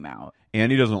flame out.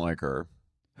 Andy doesn't like her.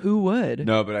 Who would?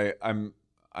 No, but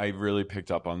I really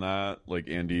picked up on that. Like,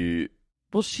 Andy.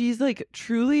 Well, she's like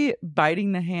truly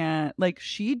biting the hand. Like,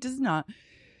 she does not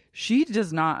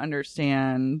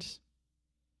understand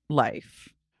life.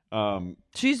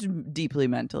 She's deeply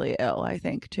mentally ill, I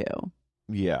think, too.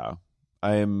 Yeah.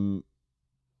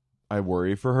 I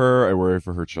worry for her. I worry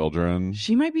for her children.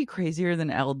 She might be crazier than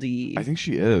LD. I think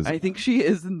she is.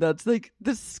 And that's like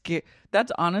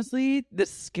that's honestly the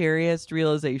scariest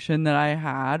realization that I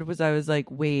had was I was like,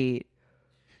 wait,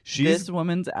 this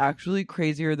woman's actually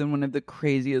crazier than one of the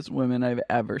craziest women I've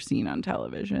ever seen on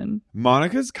television.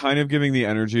 Monica's kind of giving the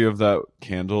energy of that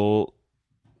candle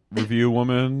review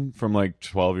woman from like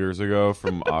 12 years ago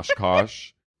from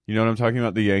Oshkosh. You know what I'm talking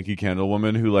about? The Yankee Candle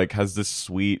woman who like has this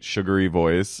sweet, sugary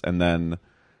voice and then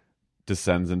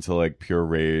descends into like pure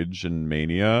rage and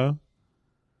mania.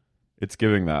 It's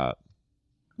giving that.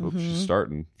 Oops, she's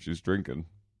starting. She's drinking.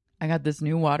 I got this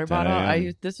new water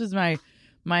bottle. This was my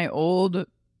old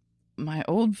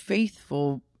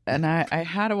faithful, and I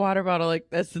had a water bottle like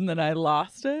this, and then I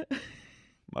lost it.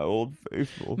 My old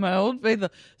faithful.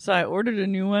 So I ordered a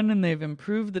new one, and they've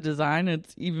improved the design.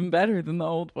 It's even better than the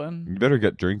old one. You better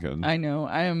get drinking. I know.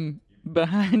 I am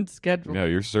behind schedule. Yeah,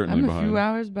 you're certainly behind. I'm a few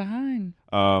hours behind.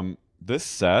 This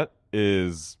set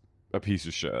is a piece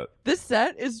of shit. This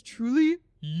set is truly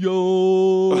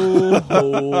yo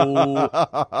ho.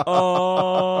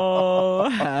 All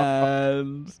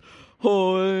hands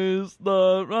hoist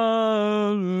the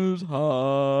runners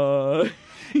high.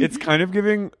 It's kind of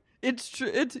giving. It's true.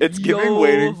 It's giving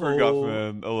Waiting for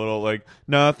Guffman a little like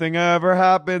nothing ever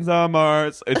happens on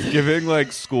Mars. It's giving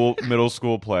like middle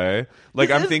school play. Like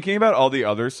I'm thinking about all the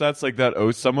other sets like that.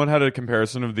 Someone had a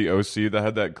comparison of the OC that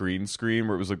had that green screen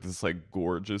where it was like this like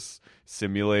gorgeous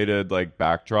simulated like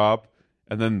backdrop,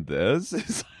 and then this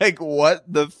is like what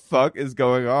the fuck is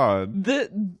going on?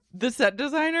 The set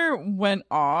designer went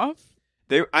off.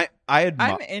 I'm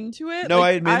into it. No,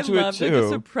 I'm into it too. I love like a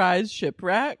surprise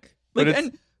shipwreck. Like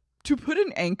and to put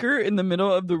an anchor in the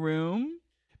middle of the room.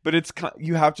 But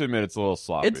you have to admit it's a little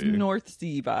sloppy. It's North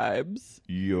Sea vibes.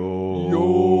 Yo.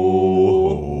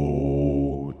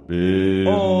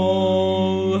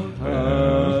 All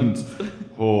hands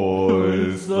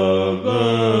hoist the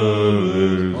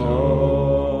banners.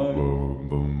 Boom,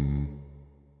 boom.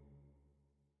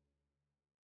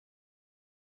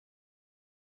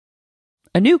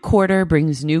 A new quarter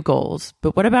brings new goals,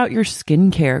 but what about your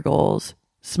skincare goals?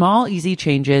 Small, easy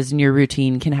changes in your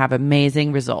routine can have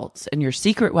amazing results, and your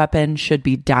secret weapon should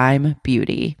be Dime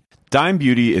Beauty. Dime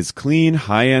Beauty is clean,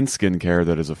 high-end skincare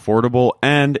that is affordable,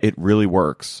 and it really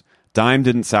works. Dime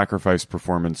didn't sacrifice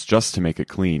performance just to make it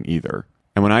clean either.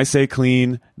 And when I say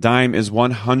clean, Dime is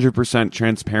 100%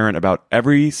 transparent about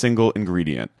every single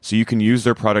ingredient, so you can use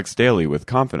their products daily with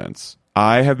confidence.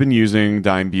 I have been using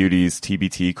Dime Beauty's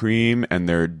TBT cream and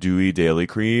their Dewy Daily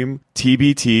Cream.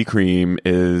 TBT cream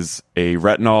is a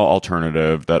retinol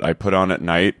alternative that I put on at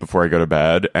night before I go to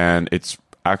bed, and it's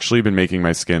actually been making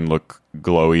my skin look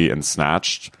glowy and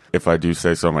snatched, if I do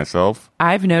say so myself.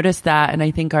 I've noticed that, and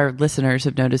I think our listeners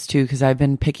have noticed too, because I've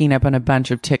been picking up on a bunch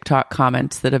of TikTok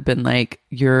comments that have been like,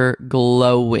 you're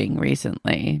glowing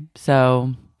recently.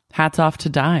 So hats off to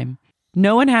Dime.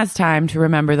 No one has time to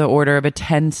remember the order of a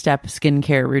 10-step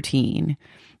skincare routine.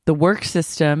 The work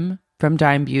system from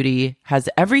Dime Beauty has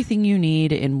everything you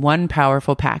need in one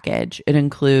powerful package. It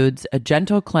includes a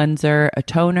gentle cleanser, a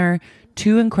toner,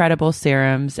 2 incredible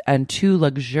serums, and 2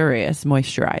 luxurious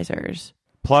moisturizers.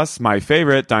 Plus, my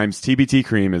favorite, Dime's TBT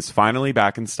cream, is finally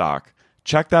back in stock.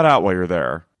 Check that out while you're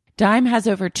there. Dime has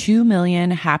over 2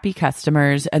 million happy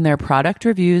customers, and their product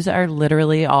reviews are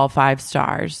literally all 5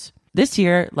 stars. This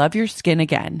year, love your skin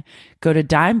again. Go to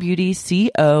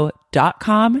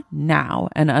dimebeautyco.com now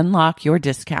and unlock your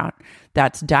discount.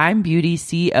 That's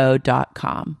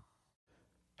dimebeautyco.com.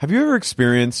 Have you ever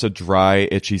experienced a dry,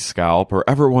 itchy scalp or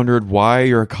ever wondered why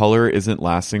your color isn't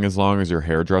lasting as long as your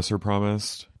hairdresser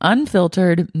promised?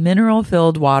 Unfiltered,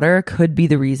 mineral-filled water could be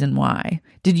the reason why.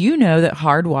 Did you know that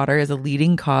hard water is a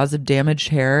leading cause of damaged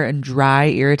hair and dry,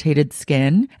 irritated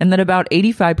skin? And that about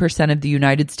 85% of the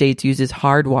United States uses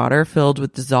hard water filled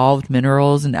with dissolved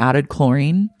minerals and added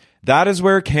chlorine? That is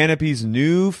where Canopy's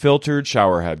new filtered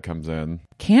showerhead comes in.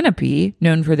 Canopy,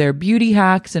 known for their beauty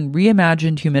hacks and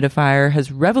reimagined humidifier,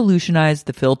 has revolutionized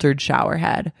the filtered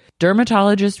showerhead.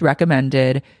 Dermatologists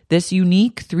recommended this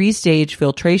unique 3-stage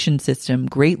filtration system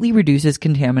greatly reduces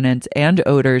contaminants and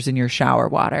odors in your shower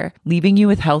water, leaving you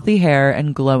with healthy hair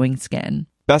and glowing skin.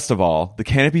 Best of all, the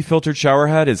Canopy filtered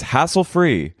showerhead is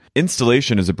hassle-free.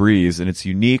 Installation is a breeze, and its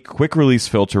unique quick-release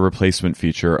filter replacement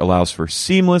feature allows for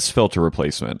seamless filter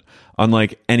replacement,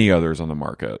 unlike any others on the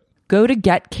market. Go to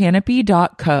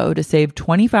getcanopy.co to save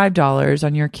 $25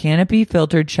 on your Canopy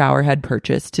filtered showerhead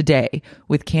purchase today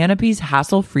with Canopy's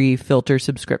hassle-free filter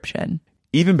subscription.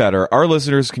 Even better, our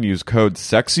listeners can use code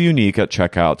SEXYUNIQUE at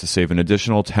checkout to save an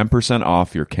additional 10%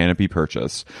 off your Canopy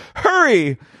purchase.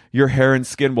 Hurry! Your hair and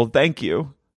skin will thank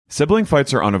you. Sibling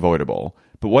fights are unavoidable,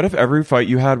 but what if every fight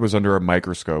you had was under a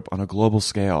microscope on a global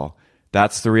scale?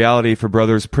 That's the reality for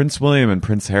brothers Prince William and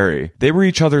Prince Harry. They were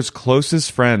each other's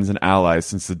closest friends and allies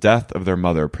since the death of their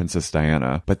mother, Princess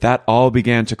Diana. But that all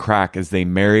began to crack as they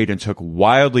married and took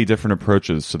wildly different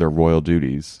approaches to their royal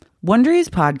duties. Wondery's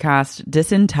podcast,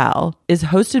 Disintel, is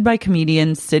hosted by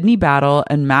comedians Sydney Battle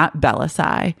and Matt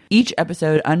Bellassai. Each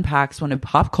episode unpacks one of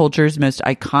pop culture's most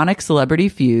iconic celebrity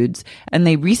feuds, and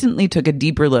they recently took a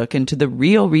deeper look into the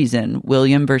real reason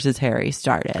William versus Harry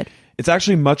started. It's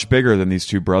actually much bigger than these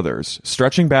two brothers,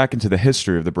 stretching back into the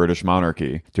history of the British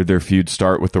monarchy. Did their feud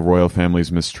start with the royal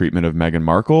family's mistreatment of Meghan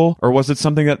Markle, or was it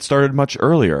something that started much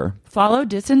earlier? Follow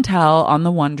Disintel on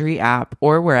the Wondery app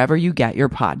or wherever you get your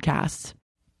podcasts.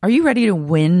 Are you ready to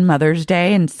win Mother's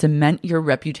Day and cement your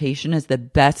reputation as the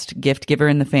best gift giver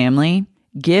in the family?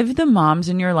 Give the moms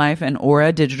in your life an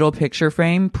Aura digital picture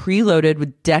frame preloaded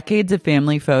with decades of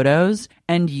family photos,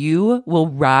 and you will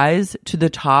rise to the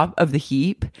top of the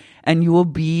heap, and you will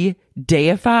be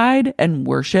deified and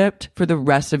worshipped for the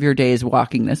rest of your days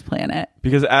walking this planet.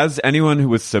 Because as anyone who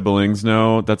with siblings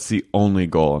know, that's the only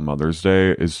goal on Mother's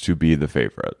Day is to be the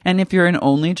favorite. And if you're an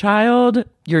only child,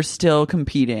 you're still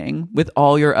competing with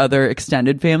all your other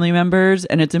extended family members,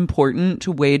 and it's important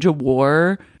to wage a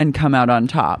war and come out on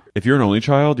top. If you're an only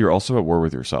child, you're also at war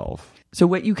with yourself. So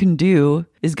what you can do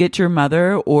is get your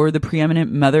mother or the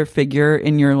preeminent mother figure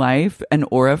in your life an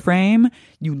Aura frame.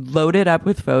 You load it up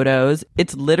with photos.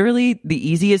 It's literally the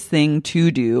easiest thing to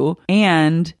do.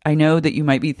 And I know that you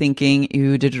might be thinking,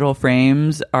 ew, digital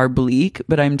frames are bleak,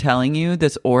 but I'm telling you,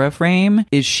 this Aura frame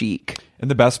is chic. And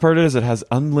the best part is it has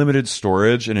unlimited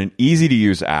storage and an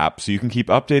easy-to-use app, so you can keep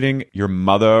updating your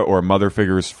mother or mother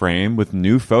figure's frame with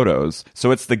new photos. So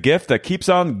it's the gift that keeps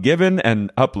on giving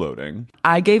and uploading.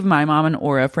 I gave my mom an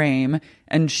Aura frame,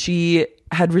 and she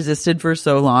had resisted for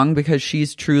so long because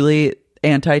she's truly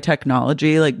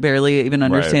anti-technology, like barely even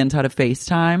understands how to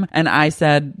FaceTime. And I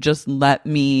said, just let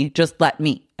me.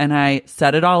 And I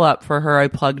set it all up for her. I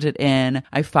plugged it in.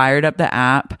 I fired up the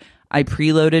app. I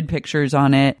preloaded pictures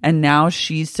on it, and now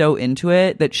she's so into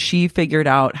it that she figured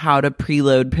out how to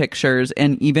preload pictures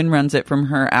and even runs it from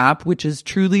her app, which is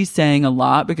truly saying a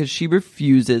lot because she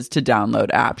refuses to download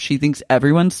apps. She thinks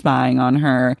everyone's spying on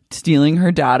her, stealing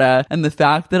her data, and the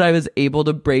fact that I was able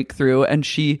to break through and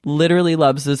she literally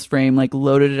loves this frame, like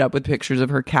loaded it up with pictures of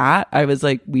her cat. I was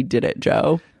like, we did it,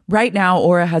 Joe. Right now,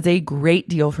 Aura has a great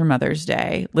deal for Mother's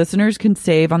Day. Listeners can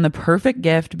save on the perfect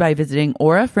gift by visiting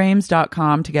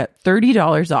auraframes.com to get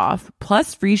 $30 off,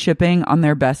 plus free shipping on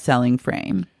their best-selling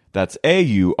frame. That's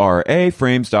AURA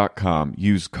frames.com.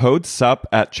 Use code SUP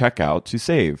at checkout to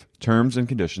save. Terms and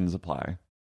conditions apply.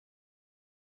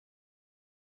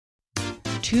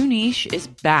 Too Niche is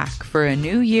back for a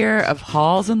new year of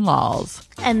hauls and lols.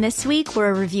 And this week,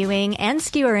 we're reviewing and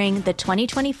skewering the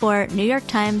 2024 New York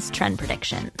Times trend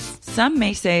predictions. Some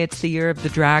may say it's the year of the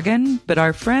dragon, but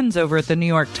our friends over at the New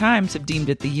York Times have deemed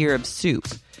it the year of soup.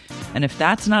 And if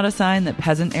that's not a sign that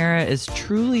peasant era is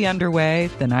truly underway,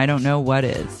 then I don't know what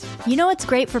is. You know what's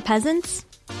great for peasants?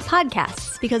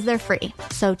 Podcasts, because they're free.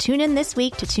 So tune in this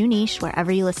week to Too Niche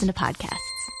wherever you listen to podcasts.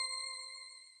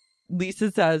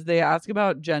 Lisa says they ask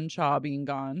about Jen Shaw being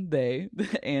gone. They,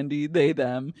 Andy, they,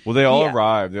 them. Well, they all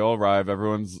arrive. They all arrive.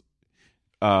 Everyone's,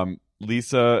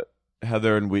 Lisa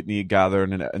Heather and Whitney gather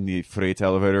in the freight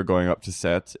elevator going up to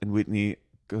set, and Whitney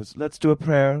goes, "Let's do a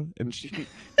prayer." And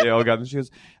they all gather, and she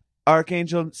goes,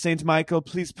 "Archangel Saint Michael,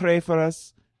 please pray for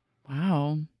us."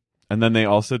 Wow. And then they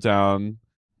all sit down,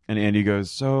 and Andy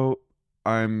goes, "So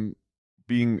I'm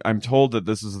told that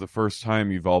this is the first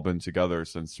time you've all been together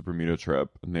since the Bermuda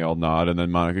trip." And they all nod. And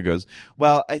then Monica goes,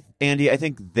 "Well, Andy, I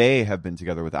think they have been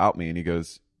together without me." And he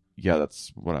goes, "Yeah,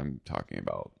 that's what I'm talking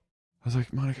about." I was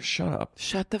like, "Monica, shut up.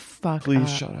 Shut the fuck up. Please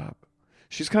shut up."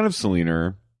 She's kind of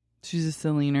Selena. She's a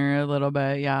Selena a little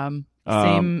bit, yeah.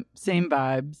 Same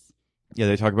vibes. Yeah,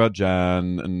 they talk about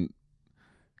Jen, and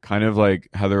kind of like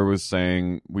Heather was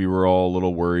saying, we were all a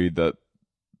little worried that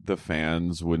the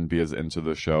fans wouldn't be as into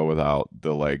the show without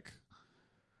the like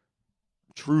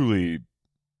truly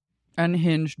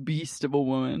unhinged beast of a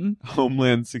woman.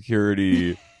 Homeland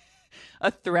Security.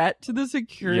 A threat to the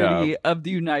security of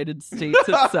the United States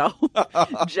itself.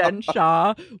 Jen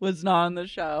Shaw was not on the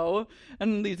show.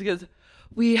 And Lisa goes,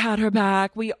 "We had her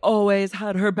back. We always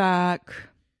had her back."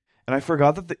 And I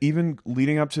forgot that even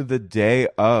leading up to the day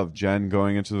of Jen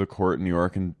going into the court in New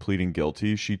York and pleading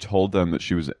guilty, she told them that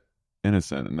she was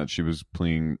innocent and that she was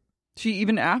pleading.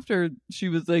 Even after she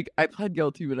was like, "I pled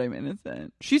guilty, but I'm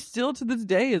innocent." She still to this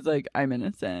day is like, "I'm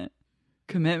innocent."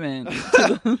 Commitment.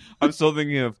 I'm still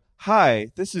thinking of, "Hi,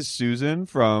 this is Susan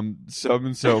from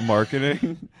so-and-so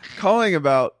marketing calling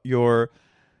about your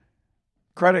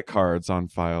credit cards on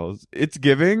files." It's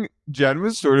giving, Jen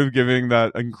was sort of giving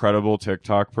that incredible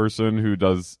TikTok person who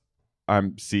does,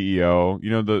 "I'm CEO." You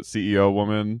know, the CEO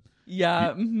woman?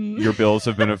 Yeah. Your bills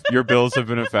have been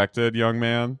affected, young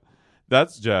man.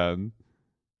 That's Jen.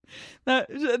 At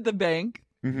the bank.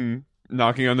 Mm-hmm.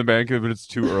 Knocking on the bank, but it's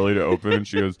too early to open. And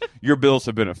she goes, "Your bills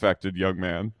have been affected, young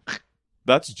man."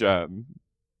 That's Jen.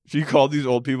 She called these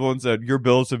old people and said, "Your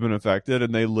bills have been affected."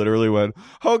 And they literally went,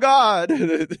 "Oh, God."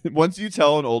 Once you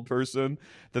tell an old person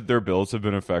that their bills have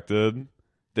been affected,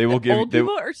 they will give... Old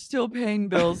people are still paying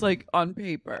bills, like, on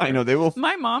paper. I know, they will...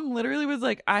 My mom literally was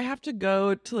like, "I have to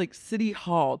go to, like, City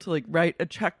Hall to, like, write a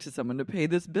check to someone to pay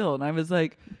this bill." And I was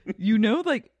like, you know,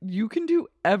 like, you can do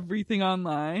everything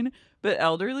online, but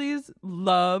elderlies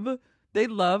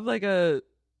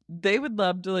they would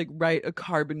love to like write a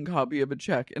carbon copy of a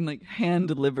check and like hand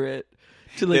deliver it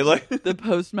to like the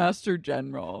postmaster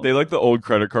general. They like the old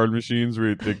credit card machines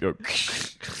where they go.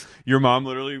 Your mom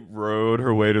literally rode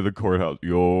her way to the courthouse.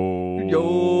 Yo.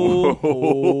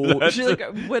 She like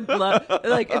would love,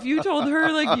 like, if you told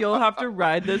her like, "You'll have to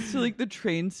ride this to like the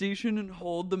train station and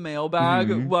hold the mailbag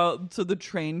so the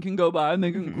train can go by and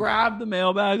they can grab the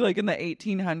mailbag," like in the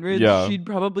 1800s, she'd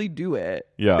probably do it.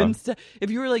 Yeah. Instead, if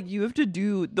you were like, "You have to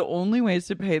do, the only ways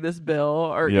to pay this bill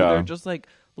are either just like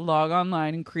log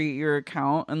online and create your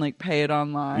account and like pay it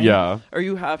online, or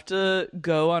you have to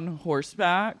go on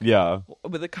horseback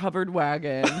with a covered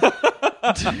wagon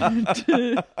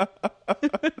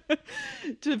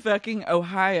to fucking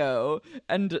Ohio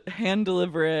and hand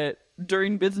deliver it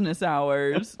during business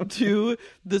hours to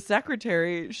the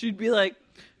secretary." She'd be like,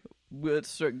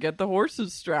 "Let's get the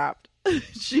horses strapped."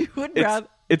 She would rather...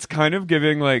 It's kind of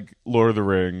giving like Lord of the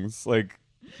Rings, like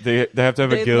they have to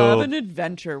have a guild. They love an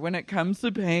adventure when it comes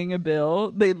to paying a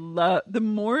bill. They love, the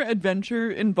more adventure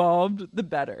involved, the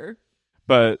better.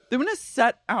 But they want to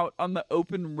set out on the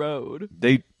open road.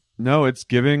 It's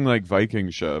giving like Viking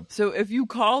ship. So if you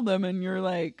call them and you're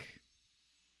like,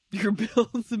 "Your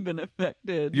bills have been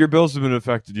affected." Your bills have been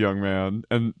affected, young man.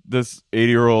 And this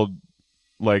 80-year-old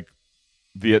like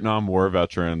Vietnam War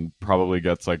veteran probably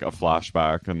gets like a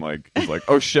flashback and like is like,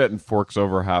 "Oh shit," and forks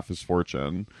over half his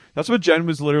fortune. That's what Jen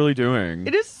was literally doing.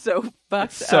 It is so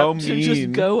fucked up to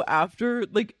just go after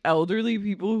like elderly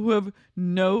people who have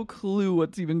no clue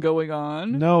what's even going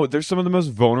on. No, they're some of the most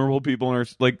vulnerable people in our,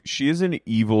 like, she is an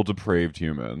evil, depraved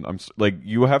human. Like,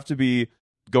 you have to be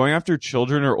going after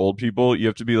children or old people. You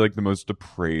have to be like the most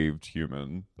depraved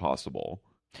human possible.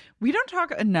 We don't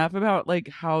talk enough about like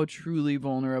how truly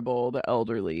vulnerable the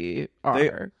elderly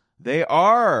are. They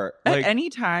are. At any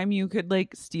time you could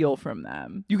like steal from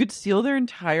them. You could steal their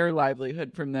entire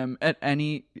livelihood from them at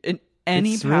any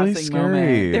passing really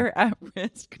moment. They're at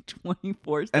risk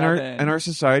 24/7. And our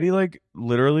society, like,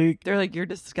 literally, they're like, "You're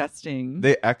disgusting."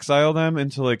 They exile them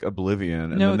into like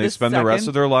oblivion, and then they spend the rest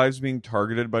of their lives being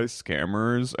targeted by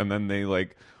scammers, and then they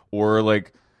like, or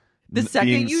like, the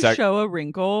second you show a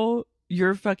wrinkle,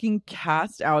 you're fucking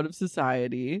cast out of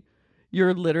society.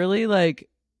 You're literally like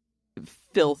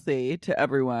filthy to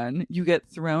everyone. You get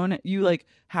thrown, you like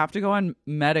have to go on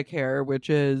Medicare, which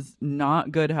is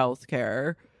not good health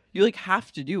care. You like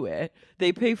have to do it.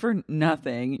 They pay for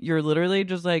nothing. You're literally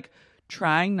just like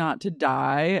trying not to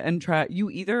die and you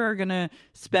either are going to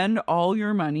spend all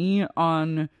your money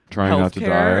on Trying not to die.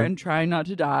 healthcare and trying not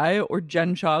to die, or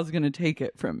Jen Shah's going to take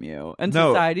it from you. And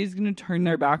society's going to turn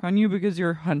their back on you because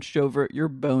you're hunched over, your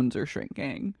bones are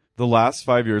shrinking. The last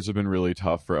 5 years have been really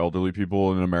tough for elderly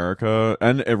people in America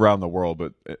and around the world,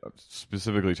 but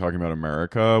specifically talking about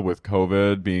America, with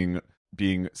COVID being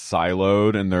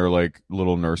siloed in their like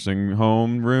little nursing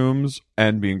home rooms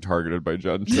and being targeted by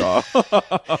Jen Shah.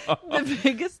 The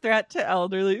biggest threat to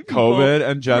elderly people COVID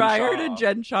and Jen prior Shah. to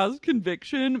Jen Shah's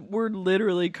conviction were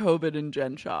literally COVID and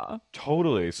Jen Shah.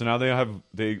 Totally. So now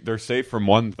they're safe from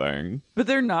one thing, but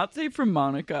they're not safe from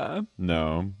Monica.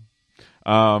 No.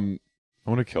 I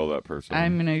want to kill that person.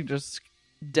 I'm gonna just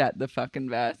debt the fucking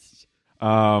vest.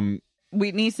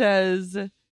 Whitney says,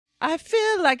 I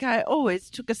feel like I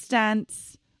always took a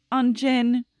stance on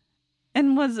Jen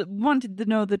and wanted to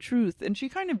know the truth. And she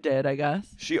kind of did, I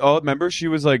guess. Remember she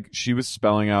was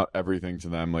spelling out everything to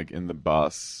them, like in the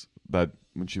bus, that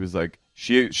when she was like,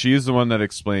 she is the one that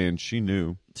explained, she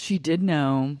knew. She did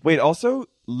know. Wait, also,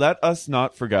 let us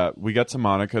not forget, we get to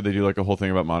Monica, they do like a whole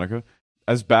thing about Monica.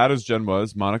 As bad as Jen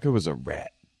was, Monica was a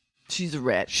rat. She's a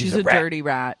rat. She's a dirty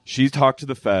rat. She talked to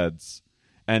the feds,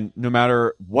 and no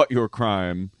matter what your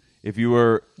crime, if you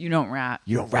were... You don't rat.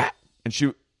 You don't rat. And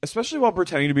she, especially while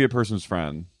pretending to be a person's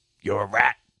friend, you're a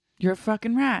rat. You're a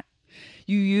fucking rat.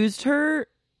 You used her,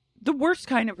 the worst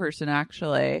kind of person,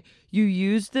 actually. You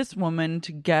used this woman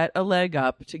to get a leg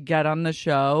up, to get on the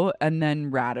show, and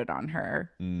then ratted on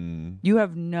her. You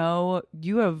have no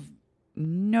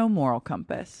moral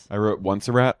compass. I wrote, once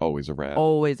a rat, always a rat.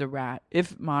 Always a rat.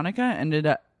 If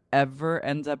Monica ever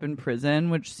ends up in prison,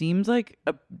 which seems like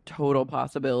a total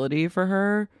possibility for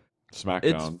her... Smackdown.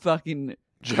 It's fucking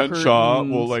Jen Shah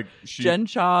will Jen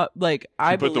Shah,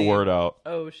 I put the word out.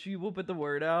 Oh, she will put the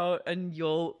word out, and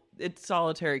it's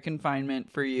solitary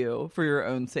confinement for you, for your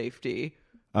own safety.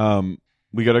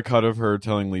 We got a cut of her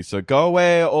telling Lisa, go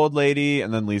away, old lady,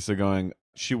 and then Lisa going,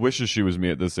 she wishes she was me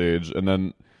at this age, and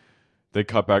then they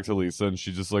cut back to Lisa and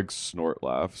she just like snort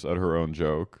laughs at her own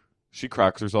joke. She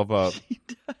cracks herself up. She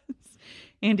does.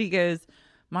 Andy goes,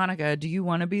 Monica, do you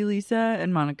want to be Lisa?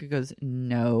 And Monica goes,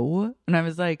 no. And I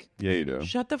was like, yeah, you do.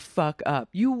 Shut the fuck up.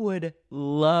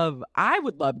 I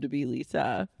would love to be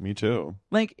Lisa. Me too.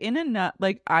 Like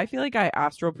I feel like I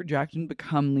astral project and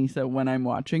become Lisa when I'm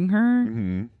watching her.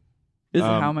 Mm-hmm. Is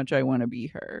how much I want to be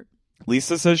her.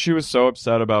 Lisa says she was so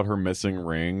upset about her missing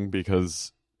ring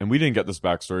because, and we didn't get this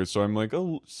backstory, so I'm like,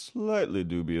 slightly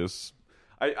dubious.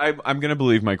 I'm going to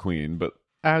believe my queen, but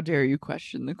how dare you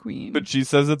question the queen? But she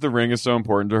says that the ring is so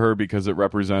important to her because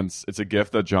it's a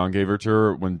gift that John gave her to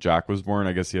her when Jack was born.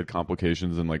 I guess he had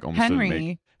complications and like almost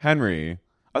Henry.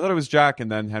 I thought it was Jack,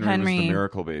 and then Henry was the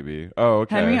miracle baby. Oh,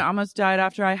 okay. Henry almost died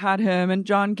after I had him, and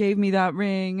John gave me that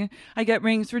ring. I get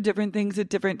rings for different things at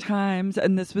different times,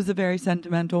 and this was a very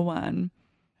sentimental one.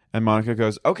 And Monica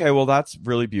goes, okay, well, that's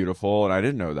really beautiful, and I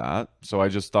didn't know that, so I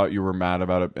just thought you were mad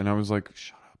about it. And I was like,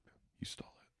 shut up. You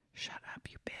stole it. Shut up,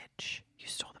 you bitch. You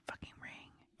stole the fucking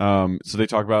ring. So they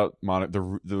talk about the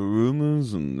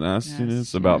rumors and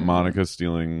nastiness about Monica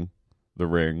stealing the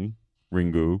ring.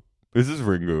 Ringu. This is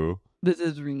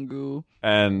Ringu.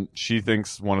 And she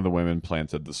thinks one of the women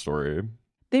planted the story.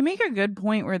 They make a good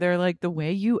point where they're like, the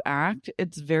way you act,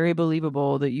 it's very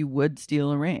believable that you would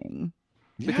steal a ring.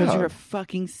 Because you're a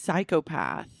fucking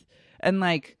psychopath. And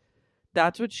like,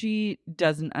 that's what she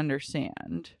doesn't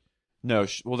understand. No,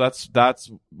 well,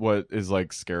 that's what is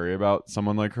like scary about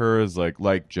someone like her is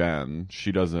like Jen.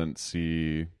 She doesn't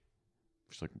see.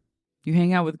 She's like, you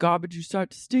hang out with garbage, you start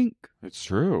to stink. It's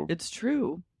true. It's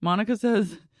true. Monica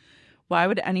says, why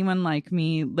would anyone like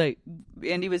me? Like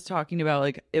Andy was talking about,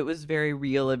 like, it was very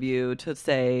real of you to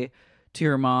say to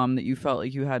your mom that you felt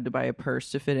like you had to buy a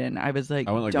purse to fit in. I was like,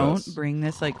 don't bring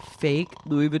this like fake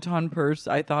Louis Vuitton purse.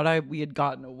 I thought we had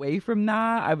gotten away from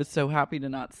that. I was so happy to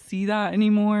not see that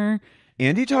anymore.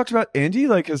 Andy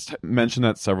has mentioned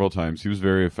that several times. He was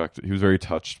very affected. He was very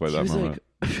touched by that moment.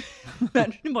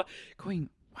 Imagine him going,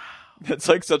 wow. It's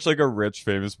like such like a rich,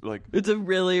 famous, like, it's a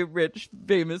really rich,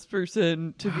 famous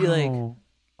person to be like, oh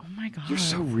my God. You're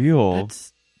so real.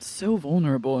 That's so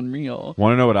vulnerable and real.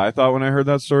 Want to know what I thought when I heard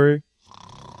that story?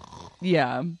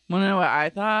 Yeah. Want to know what I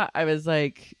thought? I was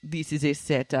like, this is a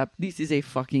setup. This is a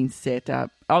fucking setup.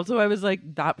 Also, I was like,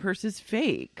 that purse is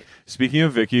fake. Speaking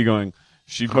of Vicky going,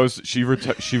 she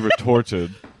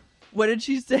retorted. What did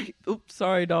she say? Oops,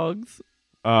 sorry, dogs.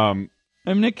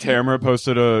 Tamara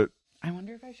posted I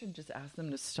wonder if I should just ask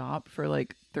them to stop for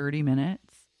like 30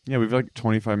 minutes. Yeah, we've like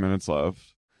 25 minutes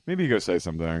left. Maybe you go say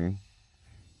something.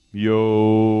 Yo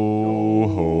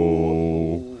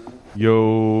ho.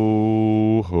 Yo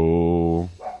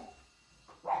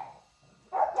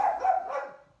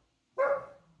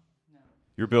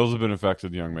bills have been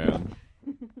affected, young man.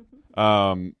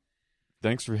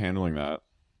 Thanks for handling that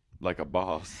like a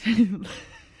boss.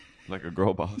 Like a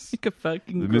girl boss. Like a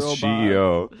fucking girl Miss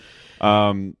boss.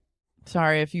 CEO.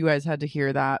 Sorry if you guys had to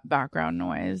hear that background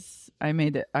noise. I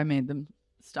made them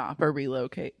stop or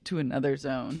relocate to another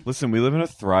zone. Listen, we live in a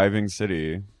thriving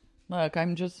city. Look,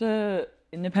 I'm just a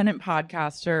independent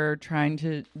podcaster trying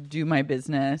to do my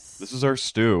business. This is our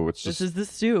stew. This is the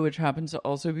stew, which happens to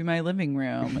also be my living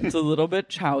room. It's a little bit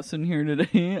chouse in here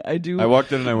today. I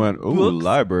walked in and I went, ooh,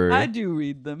 library. I do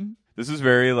read them. This is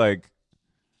very like,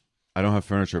 I don't have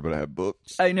furniture, but I have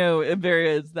books. I know, it very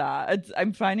is that.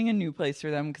 I'm finding a new place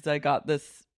for them because I got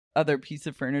this other piece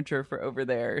of furniture for over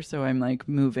there. So I'm like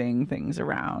moving things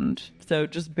around. So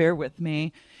just bear with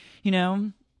me. You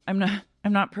know, I'm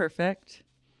not perfect.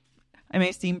 I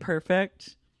may seem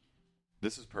perfect.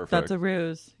 This is perfect. That's a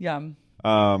ruse. Yeah.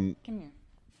 Come here.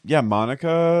 Yeah,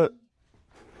 Monica.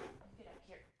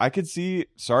 I could see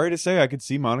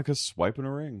Monica swiping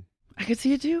a ring. I could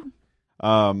see it too.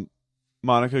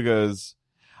 Monica goes,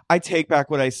 I take back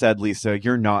what I said, Lisa.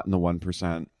 You're not in the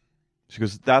 1%. She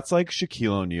goes, that's like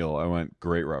Shaquille O'Neal. I went,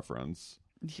 great reference.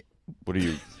 What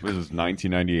is this,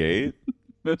 1998?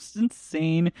 Most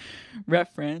insane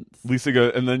reference. Lisa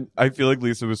goes, and then I feel like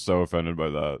Lisa was so offended by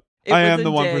that. I am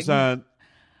the 1%.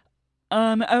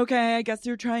 Okay, I guess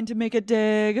you're trying to make a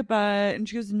dig, and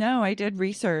she goes, no, I did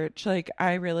research. Like,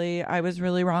 I was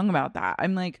really wrong about that.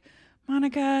 I'm like,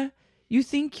 Monica, you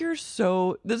think you're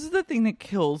so, this is the thing that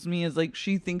kills me is like,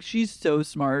 she thinks she's so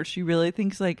smart. She really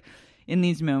thinks like in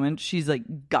these moments, she's like,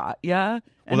 got ya.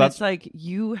 And well, it's like,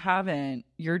 you haven't,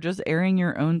 you're just airing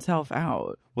your own self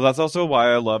out. Well, that's also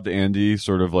why I loved Andy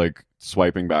sort of like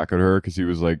swiping back at her. Cause he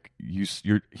was like,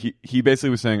 he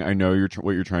basically was saying, I know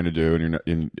what you're trying to do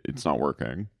and it's not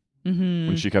working. Mm-hmm.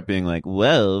 When she kept being like,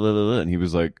 well, and he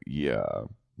was like, yeah,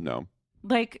 no.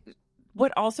 Like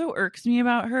what also irks me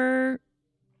about her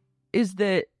is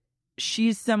that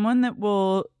she's someone that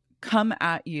will come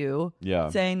at you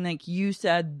saying like you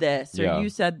said this or you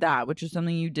said that, which is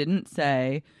something you didn't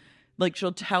say. Like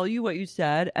she'll tell you what you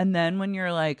said, and then when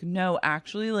you're like, no,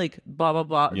 actually, like blah blah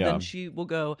blah, then she will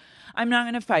go, I'm not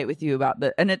gonna fight with you about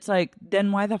that. And it's like,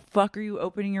 then why the fuck are you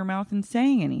opening your mouth and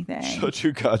saying anything? Shut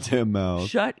your goddamn mouth.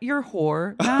 Shut your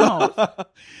whore mouth.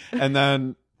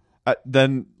 And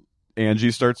then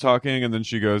Angie starts talking, and then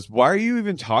she goes, why are you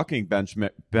even talking, bench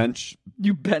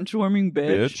you bench warming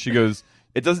bitch? She goes,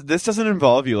 this doesn't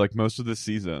involve you like most of this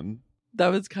season. That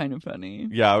was kind of funny.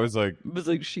 Yeah, I was like,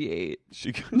 she ate.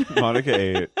 Monica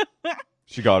ate.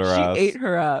 She got her ass. She ate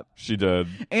her up. She did.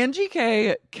 Angie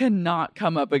K cannot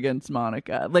come up against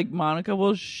Monica. Like Monica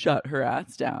will shut her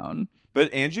ass down.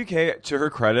 But Angie K, to her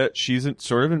credit, she's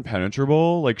sort of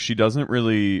impenetrable. Like she doesn't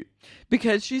really,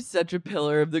 because she's such a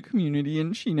pillar of the community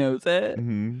and she knows it.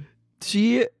 Mm-hmm.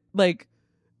 She like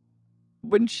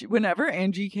whenever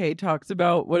Angie K talks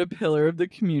about what a pillar of the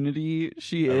community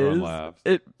she Everyone is, laughs.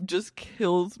 It just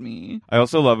kills me. I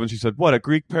also love when she said, what, a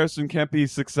Greek person can't be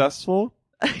successful?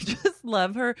 I just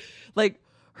love her. Like,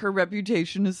 her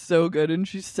reputation is so good and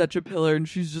she's such a pillar and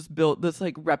she's just built this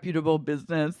like reputable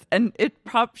business. And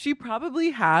she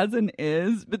probably has and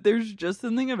is, but there's just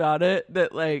something about it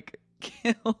that like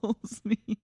kills me.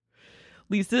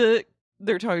 Lisa,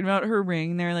 they're talking about her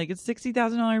ring. They're like, it's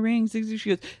 $60,000 ring. 60. She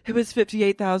goes, it was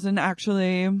 $58,000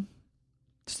 actually.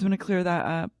 Just want to clear that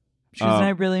up. She goes, and I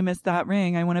really miss that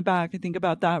ring. I want it back. I think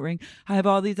about that ring. I have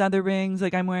all these other rings.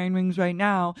 Like I'm wearing rings right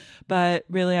now, but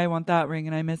really I want that ring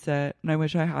and I miss it and I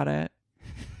wish I had it.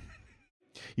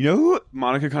 You know who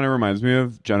Monica kind of reminds me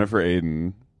of? Jennifer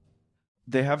Aiden.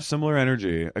 They have similar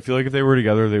energy. I feel like if they were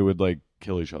together, they would like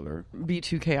kill each other. Be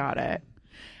too chaotic.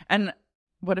 And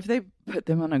what if they put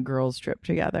them on a girls trip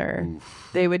together? Oof.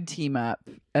 They would team up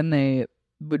and they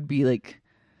would be like,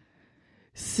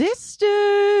 sisters,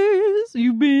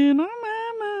 you've been on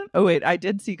my mind. Oh wait, I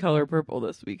did see Color Purple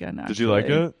this weekend, actually. Did you like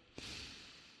it?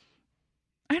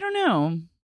 I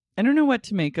don't know what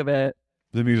to make of it.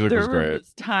 The music was great. There were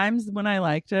times when I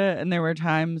liked it, and there were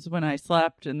times when I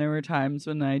slept, and there were times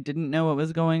when I didn't know what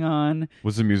was going on.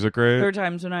 Was the music great? There were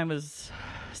times when I was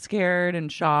scared and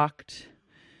shocked.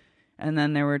 And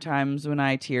then there were times when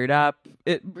I teared up.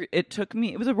 It took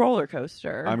me, it was a roller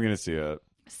coaster. I'm going to see it.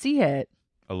 See it.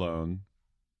 Alone.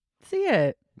 See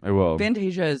it. I will.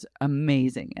 Fantasia is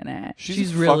amazing in it.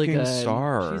 She's really fucking good.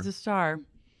 Star. She's a star.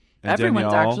 And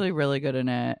everyone's Danielle, actually really good in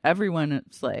it. Everyone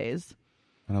slays.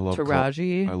 And I love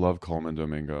Taraji. I love Coleman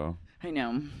Domingo. I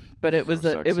know. But it was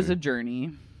a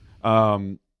journey.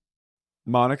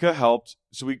 Monica helped.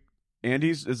 So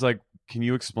Andy's is like, can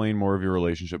you explain more of your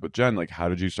relationship with Jen? Like, how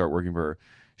did you start working for her?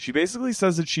 She basically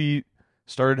says that she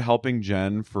started helping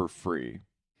Jen for free.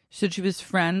 So she was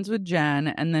friends with Jen,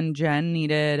 and then Jen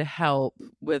needed help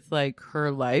with like her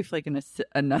life, like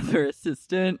another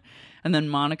assistant. And then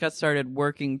Monica started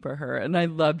working for her. And I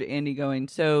loved Andy going,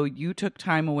 so you took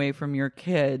time away from your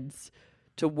kids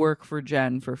to work for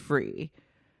Jen for free.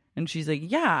 And she's like,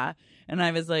 yeah. And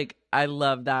I was like, I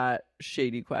love that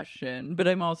shady question. But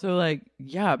I'm also like,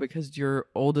 yeah, because your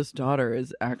oldest daughter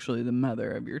is actually the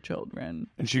mother of your children.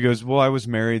 And she goes, well, I was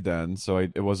married then, so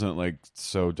it wasn't like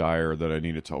so dire that I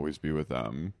needed to always be with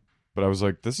them. But I was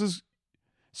like, this is...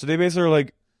 So they basically are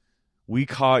like, we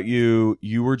caught you.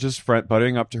 You were just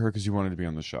butting up to her because you wanted to be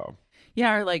on the show.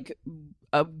 Yeah, or like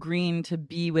agreeing to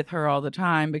be with her all the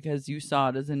time because you saw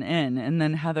it as an in. And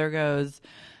then Heather goes...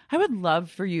 I would love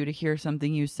for you to hear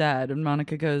something you said. And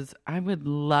Monica goes, I would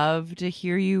love to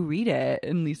hear you read it.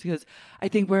 And Lisa goes, I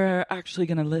think we're actually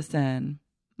going to listen.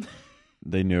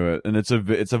 They knew it. And it's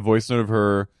a voice note of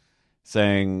her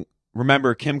saying,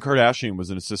 remember, Kim Kardashian was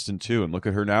an assistant too. And look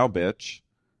at her now, bitch.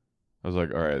 I was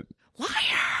like, all right.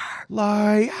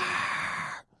 Liar.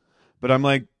 But I'm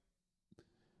like,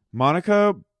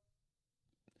 Monica,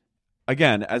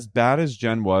 again, as bad as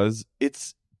Jen was,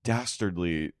 it's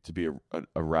dastardly to be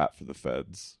a rat for the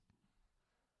feds.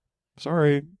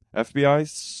 Sorry, FBI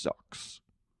sucks.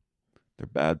 They're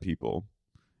bad people,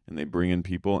 and they bring in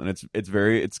people, and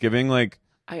it's giving like.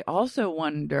 I also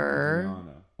wonder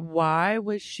why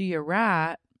was she a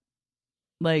rat?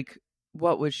 Like,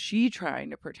 what was she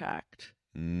trying to protect?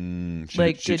 She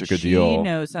did took a deal. She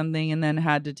know something and then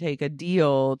had to take a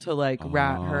deal to like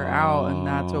rat her out, and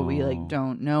that's what we like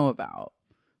don't know about.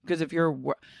 Because if you're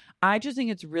I just think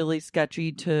it's really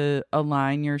sketchy to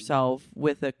align yourself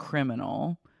with a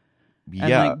criminal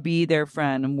and like be their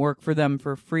friend and work for them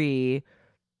for free.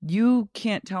 You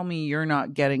can't tell me you're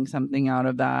not getting something out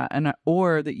of that, and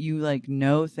or that you like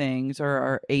know things or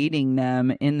are aiding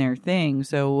them in their thing.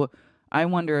 So I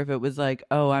wonder if it was like,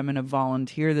 oh, I'm going to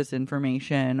volunteer this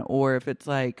information, or if it's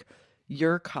like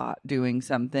you're caught doing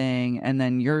something and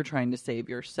then you're trying to save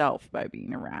yourself by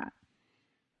being a rat.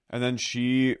 And then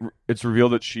it's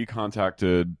revealed that she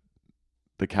contacted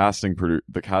the casting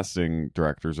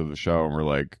directors of the show and were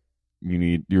like,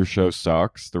 your show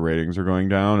sucks. The ratings are going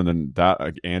down. And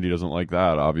then Andy doesn't like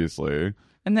that, obviously.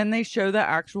 And then they show the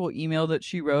actual email that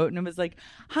she wrote, and it was like,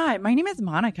 hi, my name is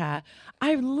Monica.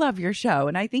 I love your show,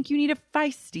 and I think you need a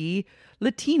feisty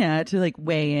Latina to like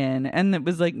weigh in. And it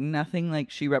was like nothing like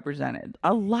she represented.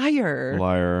 A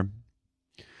liar.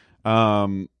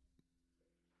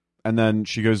 And then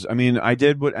she goes, I mean, I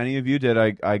did what any of you did.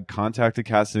 I contacted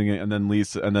casting, and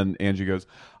then Angie goes,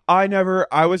 I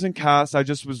wasn't cast. I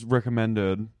just was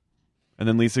recommended. And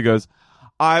then Lisa goes,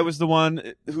 I was the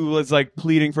one who was like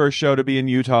pleading for a show to be in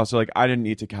Utah. So like, I didn't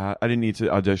need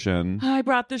to audition. I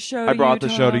brought the show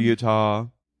to Utah.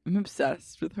 I'm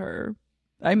obsessed with her.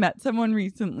 I met someone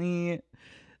recently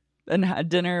and had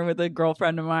dinner with a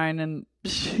girlfriend of mine, and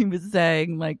she was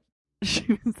saying like,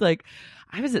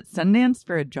 I was at Sundance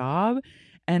for a job,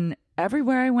 and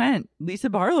everywhere I went, Lisa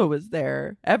Barlow was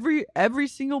there. Every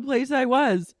single place I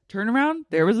was, turn around,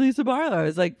 there was Lisa Barlow. I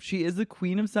was like, she is the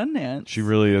queen of Sundance. She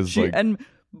really is. And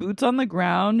boots on the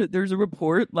ground. There's a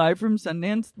report live from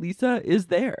Sundance. Lisa is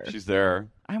there. She's there.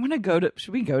 I want to go to.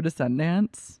 Should we go to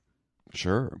Sundance?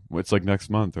 Sure. It's like next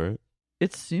month, right?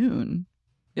 It's soon.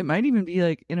 It might even be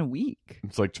like in a week.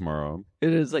 It's like tomorrow.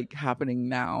 It is like happening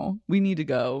now. We need to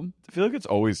go. I feel like it's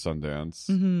always Sundance.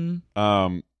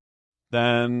 Mm-hmm.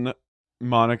 Then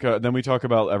Monica. Then we talk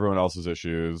about everyone else's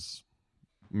issues.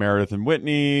 Meredith and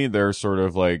Whitney. Their sort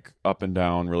of like up and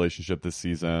down relationship this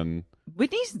season.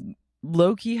 Whitney's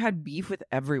low-key had beef with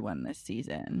everyone this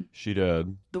season. She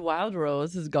did. The Wild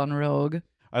Rose has gone rogue.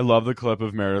 I love the clip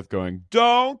of Meredith going,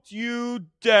 "Don't you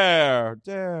dare.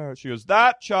 She goes,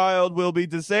 that child will be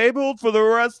disabled for the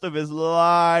rest of his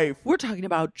life. We're talking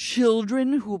about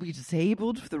children who will be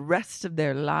disabled for the rest of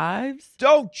their lives.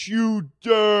 Don't you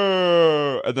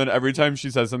dare." And then every time she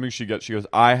says something, she goes, she has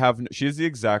the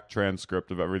exact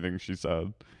transcript of everything she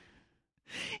said.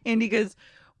 And he goes,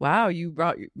 wow, you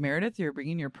brought Meredith, you're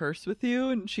bringing your purse with you?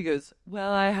 And she goes,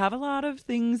 well, I have a lot of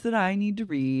things that I need to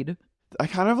read. I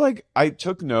kind of I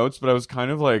took notes, but I was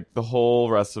kind of like, the whole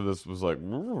rest of this was like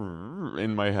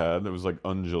in my head. It was like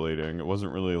undulating. It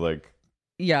wasn't really like.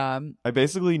 Yeah. I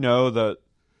basically know that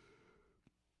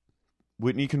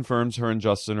Whitney confirms her and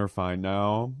Justin are fine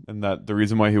now, and that the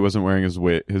reason why he wasn't wearing his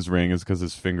ring is because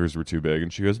his fingers were too big.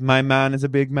 And she goes, "My man is a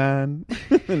big man,"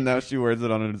 and now she wears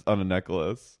it on a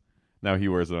necklace. Now he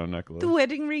wears it on a necklace. The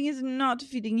wedding ring is not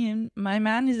fitting him. My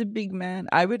man is a big man.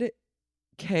 I would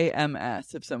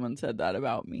KMS if someone said that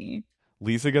about me.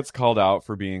 Lisa gets called out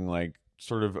for being like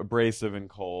sort of abrasive and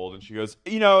cold. And she goes,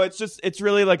 it's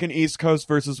really like an East Coast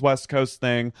versus West Coast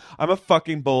thing. I'm a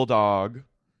fucking bulldog.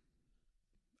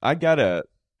 I get it.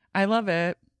 I love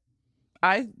it.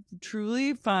 I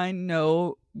truly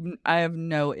I have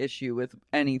no issue with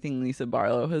anything Lisa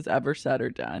Barlow has ever said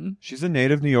or done. She's a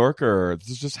native New Yorker. This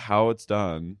is just how it's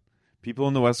done. People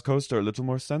in the West Coast are a little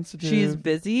more sensitive. She's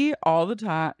busy all the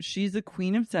time. She's the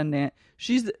queen of Sundance.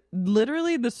 She's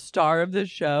literally the star of the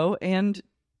show and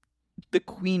the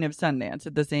queen of Sundance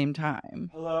at the same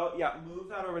time. Hello? Yeah, move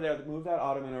that over there. Move that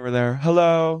ottoman over there.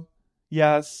 Hello?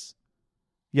 Yes.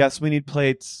 Yes, we need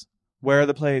plates. Where are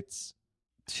the plates?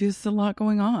 She has a lot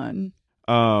going on.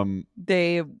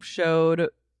 They showed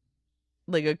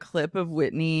like a clip of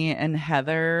Whitney and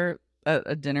Heather at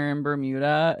a dinner in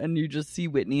Bermuda, and you just see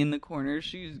Whitney in the corner.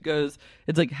 She goes,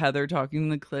 it's like Heather talking in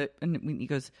the clip, and Whitney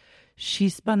goes, she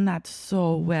spun that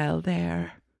so well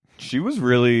there. She was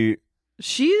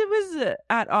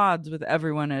at odds with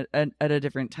everyone at a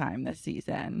different time this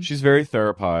season. She's very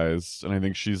therapized, and I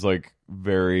think she's like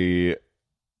very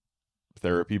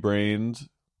therapy brained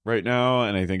right now,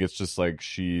 and I think it's just like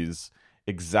she's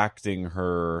exacting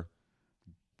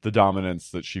the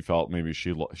dominance that she felt maybe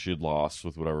she'd lost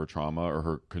with whatever trauma or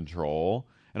her control.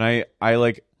 And I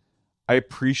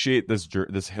appreciate this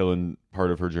hill and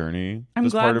part of her journey. I'm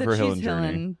this glad part of that her she's hill and journey.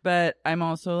 hilling, but I'm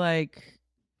also like,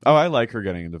 oh, I like her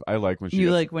getting into. I like when she.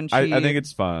 You like when she. I think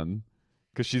it's fun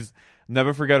because she's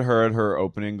never forget her at her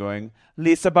opening going,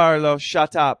 Lisa Barlow,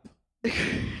 shut up.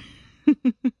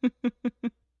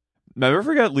 Never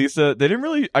forget Lisa. They didn't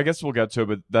really. I guess we'll get to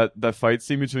it, but that fight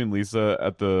scene between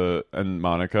Lisa and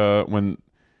Monica, when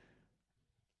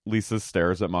Lisa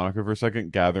stares at Monica for a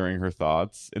second, gathering her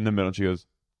thoughts in the middle, she goes,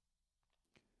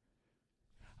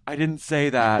 "I didn't say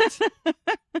that."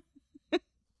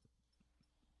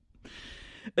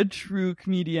 A true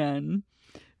comedian.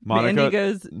 Monica Mandy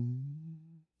goes,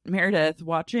 Meredith,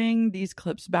 watching these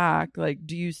clips back, like,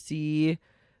 do you see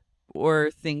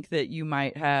or think that you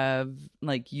might have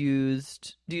like do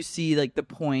you see like the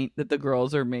point that the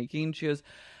girls are making? She goes,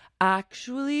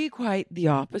 actually quite the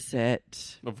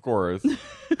opposite. Of course.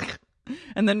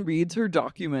 And then reads her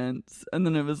documents, and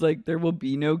then it was like, there will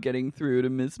be no getting through to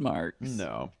Miss Marks.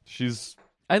 No.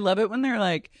 I love it when they're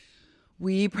like,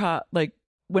 when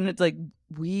it's like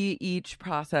we each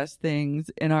process things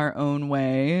in our own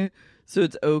way. So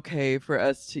it's okay for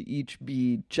us to each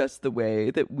be just the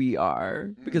way that we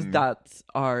are, because that's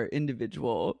our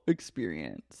individual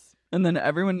experience. And then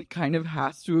everyone kind of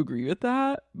has to agree with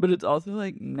that. But it's also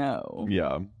like, no.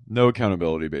 Yeah. No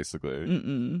accountability, basically.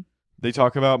 Mm-mm. They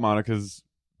talk about Monica's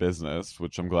business,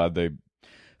 which I'm glad they...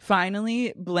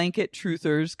 Finally, blanket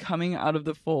truthers coming out of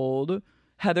the fold.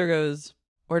 Heather goes,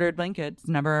 ordered blankets,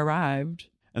 never arrived.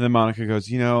 And then Monica goes,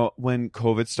 when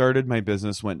COVID started, my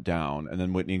business went down. And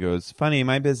then Whitney goes, funny,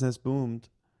 my business boomed.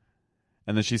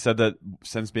 And then she said that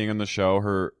since being on the show,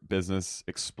 her business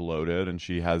exploded and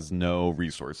she has no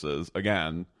resources.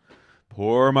 Again,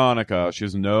 poor Monica. She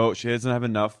doesn't have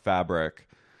enough fabric.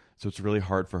 So it's really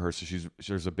hard for her. So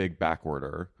there's a big back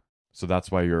order. So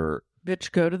that's why Bitch,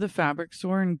 go to the fabric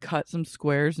store and cut some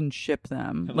squares and ship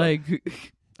them.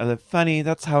 Funny,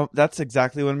 that's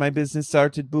exactly when my business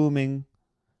started booming.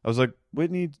 I was like,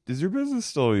 Whitney, is your business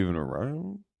still even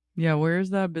around? Yeah, where is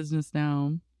that business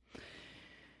now?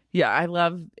 Yeah, I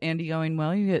love Andy going,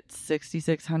 well, you get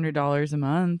 $6,600 a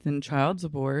month in child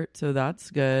support, so that's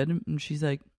good. And she's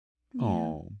like,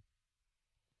 oh.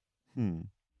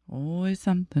 Always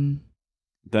something.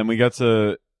 Then we get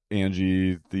to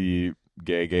Angie, the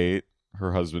gay gate,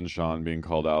 her husband Sean being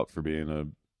called out for being a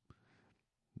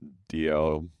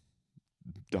DL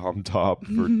dom top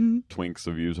for Twinks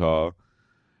of Utah.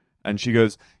 And she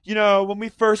goes, when we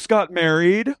first got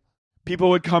married,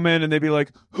 people would come in and they'd be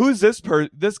like, who's this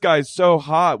this guy's so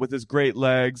hot with his great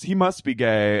legs. He must be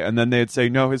gay. And then they'd say,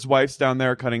 no, his wife's down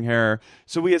there cutting hair.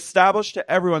 So we established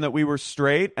to everyone that we were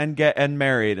straight and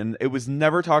married. And it was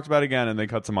never talked about again. And they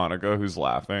cut to Monica, who's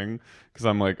laughing. Because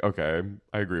I'm like, okay,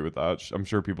 I agree with that. I'm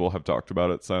sure people have talked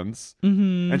about it since.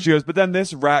 Mm-hmm. And she goes, but then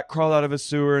this rat crawled out of a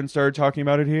sewer and started talking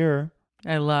about it here.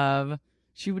 I love...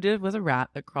 She was a rat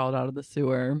that crawled out of the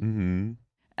sewer. Mm-hmm.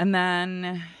 And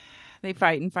then they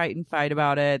fight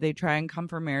about it. They try and come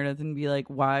for Meredith and be like,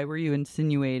 why were you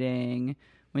insinuating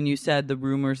when you said the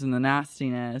rumors and the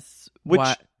nastiness?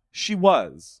 She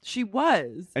was. She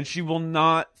was. And she will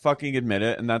not fucking admit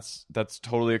it. And that's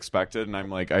totally expected. And I'm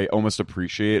like, I almost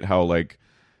appreciate how, like,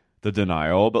 the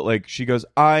denial. But, like, she goes,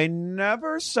 I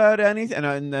never said anything.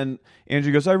 And then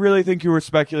Angie goes, I really think you were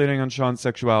speculating on Sean's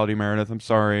sexuality, Meredith. I'm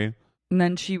sorry. And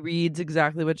then she reads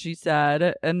exactly what she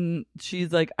said. And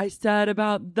she's like, I said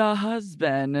about the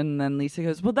husband. And then Lisa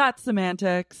goes, well, that's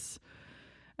semantics.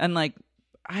 And like,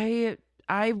 I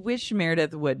wish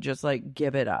Meredith would just like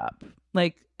give it up.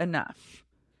 Like, enough.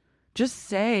 Just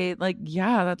say like,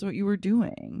 yeah, that's what you were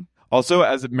doing. Also,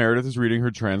 as Meredith is reading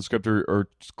her transcript or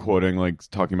quoting, like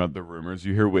talking about the rumors,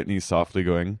 you hear Whitney softly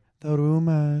going, the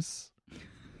rumors.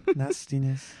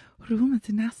 Nastiness. Rumors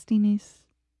and nastiness.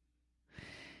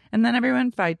 And then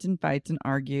everyone fights and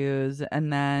argues.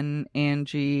 And then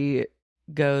Angie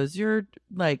goes, you're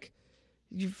like,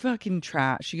 you fucking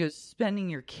trash. She goes, spending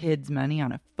your kids' money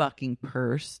on a fucking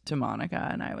purse to Monica.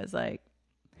 And I was like,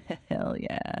 hell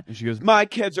yeah. And she goes, my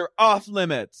kids are off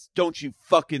limits. Don't you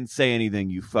fucking say anything,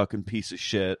 you fucking piece of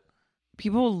shit.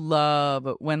 People love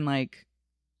when like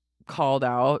called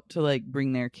out to like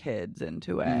bring their kids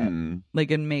into it,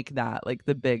 like, and make that like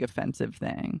the big offensive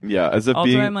thing. Yeah, as if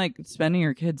also I'm like, spending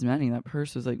your kids' money, that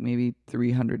purse was like maybe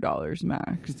 $300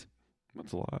 max.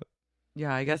 That's a lot.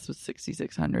 Yeah, I guess it was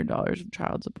 $6,600 of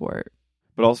child support.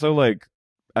 But also like,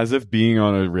 as if being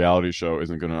on a reality show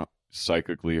isn't gonna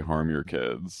psychically harm your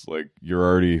kids. Like, you're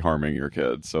already harming your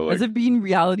kids. So like, as if being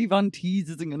reality Von Tease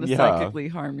isn't going to psychically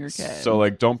harm your kids. So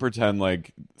like, don't pretend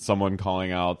like someone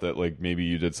calling out that like maybe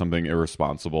you did something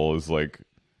irresponsible is like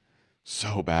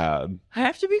so bad. I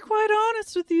have to be quite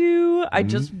honest with you. I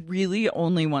just really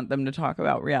only want them to talk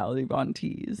about reality Von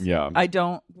Tease. Yeah. I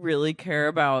don't really care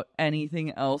about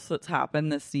anything else that's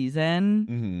happened this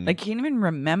season. I can't even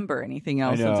remember anything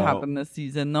else that's happened this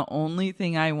season. The only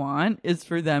thing I want is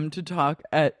for them to talk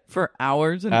for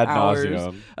hours and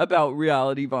hours about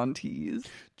reality Von Tease.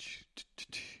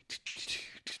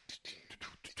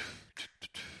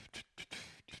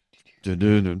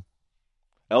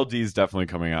 LD is definitely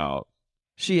coming out.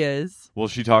 She is. Well,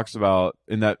 she talks about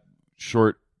in that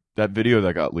video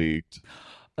that got leaked.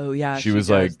 Oh yeah, she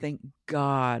was like, thank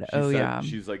God.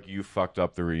 She's like, you fucked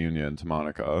up the reunion to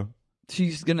Monica.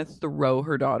 She's gonna throw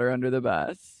her daughter under the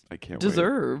bus. I can't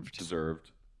Deserved. wait.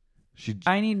 Deserved.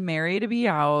 I need Mary to be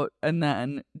out and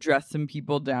then dress some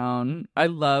people down. I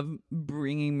love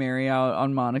bringing Mary out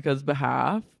on Monica's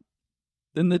behalf.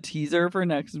 In the teaser for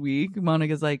next week,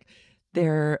 Monica's like,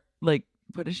 they're like,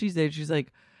 what does she say? She's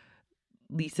like,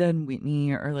 Lisa and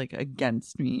Whitney are like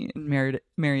against me, and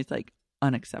Mary's like,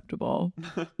 unacceptable.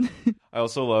 I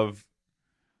also love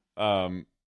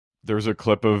there was a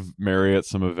clip of Mary at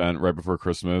some event right before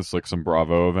Christmas, like some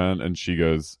Bravo event, and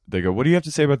they go, what do you have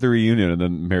to say about the reunion? And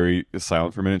then Mary is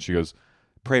silent for a minute. She goes,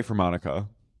 pray for Monica.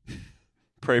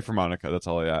 Pray for Monica. That's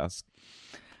all I ask.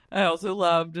 I also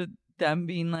loved them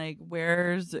being like,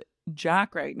 where's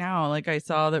Jack right now? Like, I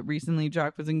saw that recently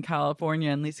Jack was in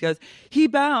California, and Lisa goes, he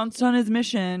bounced on his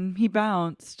mission. He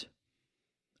bounced.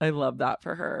 I love that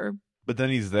for her. But then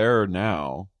he's there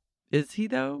now. Is he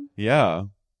though? Yeah.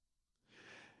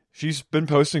 She's been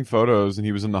posting photos, and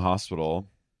he was in the hospital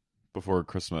before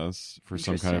Christmas for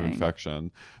some kind of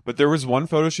infection. But there was one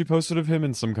photo she posted of him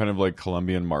in some kind of like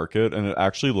Colombian market, and it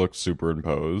actually looked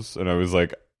superimposed. And I was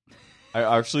like, I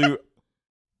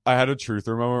had a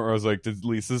truther moment where I was like, did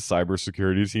Lisa's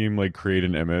cybersecurity team like create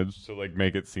an image to like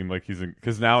make it seem like he's in?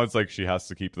 Because now it's like she has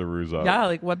to keep the ruse up. Yeah,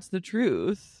 like, what's the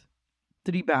truth?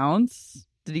 Did he bounce?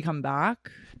 Did he come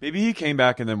back? Maybe he came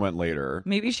back and then went later.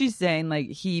 Maybe she's saying like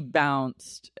he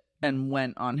bounced and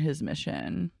went on his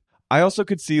mission. I also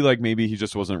could see like maybe he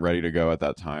just wasn't ready to go at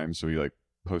that time, so he like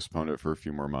postponed it for a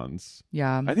few more months.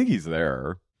 Yeah. I think he's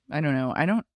there. I don't know. I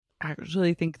don't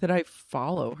actually think that I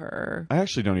follow her. I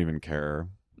actually don't even care.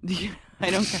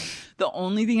 I don't care. The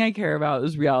only thing I care about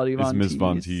is reality Von Tease. Miss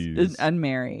Von Tease. And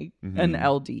Mary and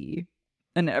LD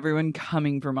and everyone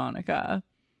coming for Monica.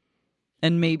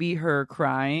 And maybe her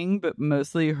crying, but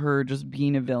mostly her just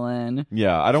being a villain.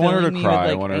 Yeah, I don't want her to cry. With,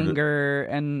 like, I want her anger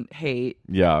and hate.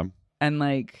 Yeah. And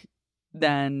like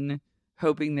then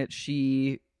hoping that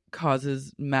she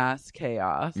causes mass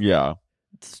chaos. Yeah.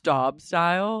 Staub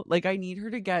style. Like, I need her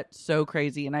to get so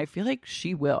crazy, and I feel like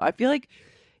she will. I feel like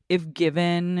if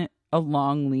given a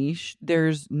long leash,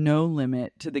 there's no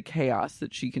limit to the chaos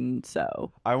that she can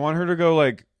sow. I want her to go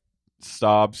like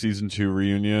Stop season 2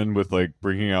 reunion with like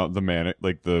bringing out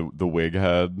the wig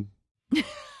head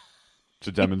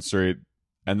to demonstrate,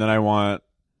 and then I want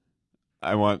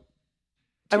her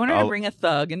to bring a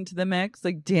thug into the mix,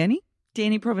 like Danny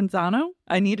Provenzano.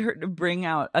 I need her to bring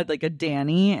out a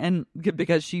Danny, and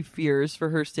because she fears for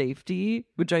her safety,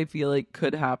 which I feel like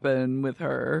could happen with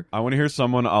her. I want to hear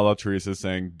someone a la Teresa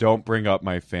saying, "Don't bring up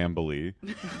my family."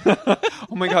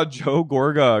 Oh my God, Joe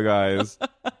Gorga, guys!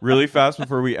 Really fast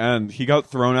before we end, he got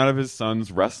thrown out of his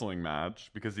son's wrestling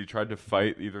match because he tried to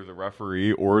fight either the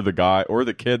referee or the guy or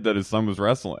the kid that his son was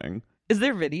wrestling. Is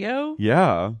there video?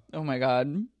 Yeah. Oh my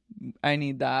God. I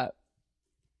need that.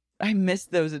 I miss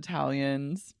those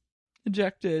Italians.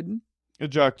 Ejected.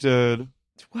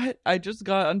 What? I just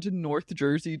got onto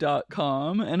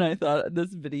northjersey.com and I thought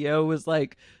this video was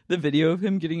like the video of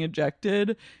him getting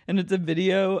ejected. And it's a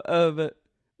video of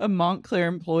a Montclair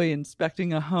employee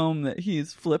inspecting a home that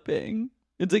he's flipping.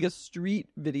 It's like a street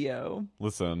video.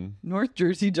 Listen.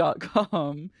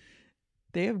 northjersey.com.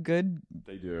 They have good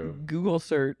They do. Google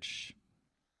search.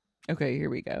 Okay, here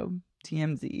we go.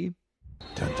 TMZ.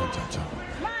 Dun, dun, dun, dun.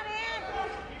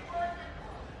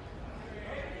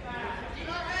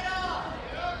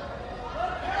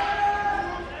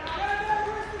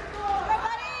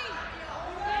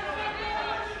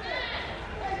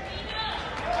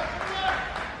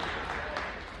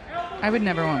 I would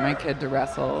never want my kid to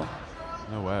wrestle.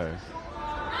 No way.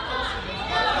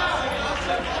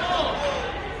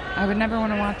 I would never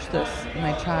want to watch this,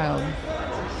 my child.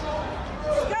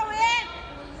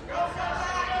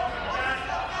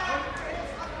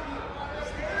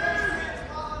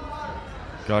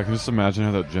 God, I can just imagine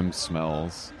how that gym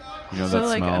smells. You know So that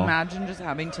like smell? imagine just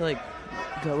having to like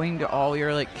going to all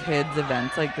your like kids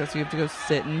events like this. You have to go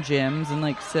sit in gyms and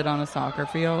like sit on a soccer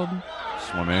field.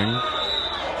 Swimming.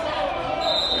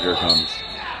 Oh, here it comes.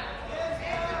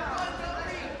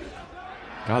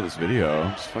 God, this video.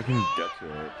 Just fucking get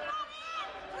to it.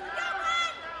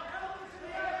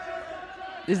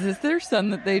 Is this their son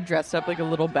that they dressed up like a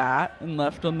little bat and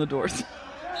left on the doors?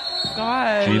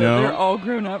 God, Gino? they're all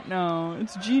grown up now.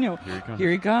 It's Gino. Here he comes.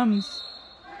 Here he comes.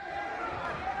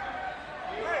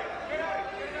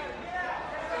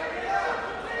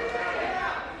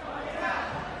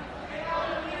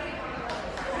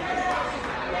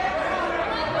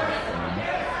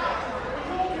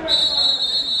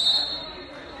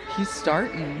 He's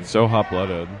starting. So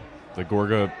hot-blooded. The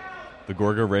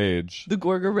Gorga rage. The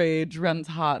Gorga rage runs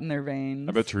hot in their veins.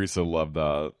 I bet Teresa loved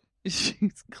that.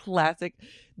 She's classic.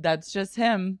 That's just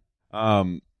him.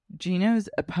 Um, Gino's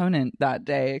opponent that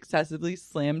day excessively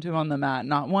slammed him on the mat,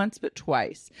 not once, but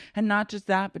twice. And not just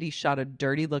that, but he shot a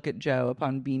dirty look at Joe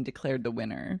upon being declared the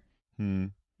winner.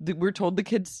 We're told the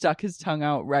kid stuck his tongue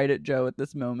out right at Joe at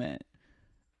this moment.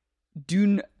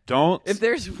 Don't. If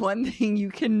there's one thing you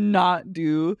cannot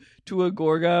do to a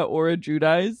Gorga or a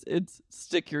Judice, it's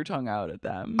stick your tongue out at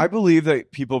them. I believe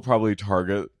that people probably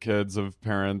target kids of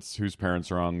parents whose parents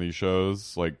are on these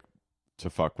shows, like, to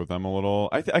fuck with them a little.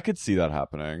 I could see that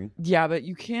happening. Yeah, but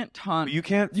you can't taunt. But you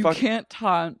can't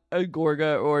taunt a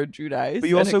Gorga or a Judice But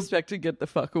you also and expect to get the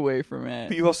fuck away from it.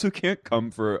 But you also can't come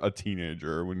for a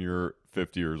teenager when you're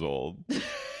 50 years old.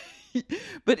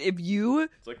 But if you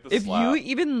like the slap. you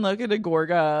even look at a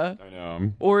Gorga I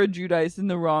know. or a Judice in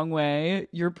the wrong way,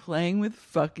 you're playing with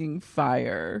fucking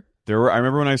fire. I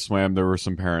remember when I swam, there were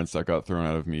some parents that got thrown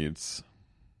out of meets.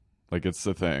 Like, it's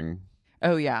the thing.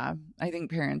 Oh yeah, I think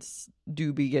parents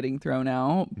do be getting thrown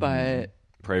out, but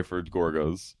Pray for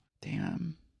Gorgas.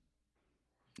 damn,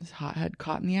 this hothead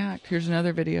caught in the act. Here's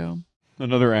another video.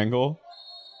 Another angle.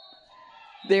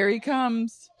 There he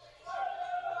comes.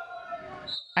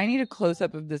 I need a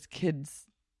close-up of this kid's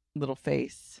little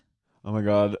face. Oh my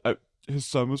God. His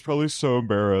son was probably so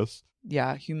embarrassed.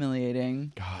 Yeah,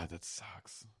 humiliating. God, that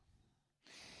sucks.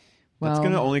 Well, That's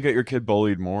going to only get your kid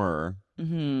bullied more.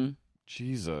 Mm-hmm.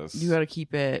 Jesus. You got to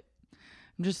keep it.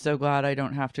 I'm just so glad I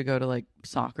don't have to go to like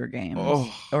soccer games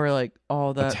or like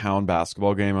all the a town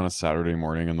basketball game on a Saturday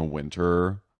morning in the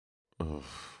winter. Ugh. Oh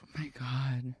my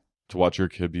God. To watch your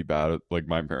kid be bad at, like,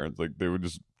 my parents, like, they would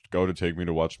just go to take me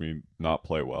to watch me not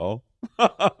play well.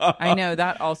 I know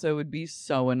that also would be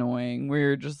so annoying.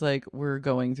 We're just like, we're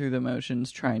going through the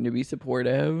motions trying to be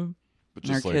supportive. But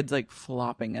And our just like, kid's like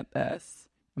flopping at this.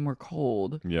 And we're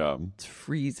cold. yeah. It's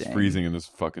freezing. It's freezing in this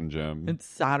fucking gym. It's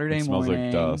Saturday It smells morning.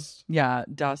 like dust. Yeah,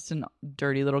 dust and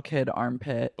dirty little kid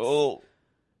armpits. Oh.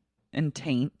 And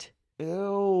taint.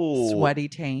 Ew. Sweaty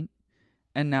taint.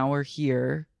 And now we're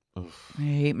here. Oof. I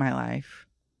hate my life.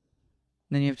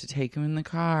 Then you have to take them in the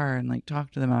car and like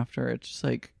talk to them after. It's just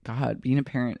like, God, being a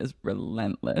parent is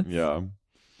relentless. Yeah.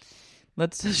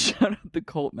 Let's just shout out the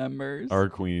cult members. Our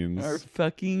queens. Our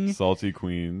fucking salty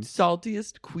queens.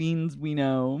 saltiest queens we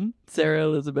know. Sarah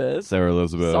Elizabeth.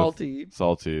 Salty.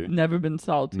 Never been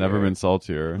saltier. Never been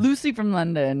saltier. Lucy from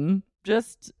London.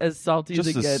 Just as salty as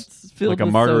it gets. Filled like a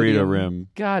with margarita sodium. rim.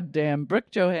 God damn.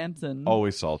 Brooke Johansson.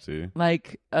 Salty. salty.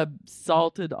 Like a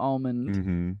salted almond.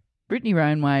 Mm-hmm. Brittany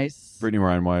Ryan-Weiss.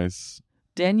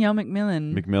 Danielle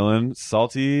Macmillan.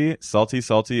 Salty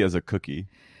as a cookie.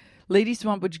 Lady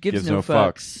Swamp Witch gives no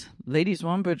fucks. Lady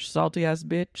Swamp Witch, salty ass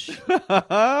bitch.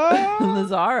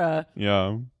 Lazara.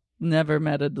 Yeah. Never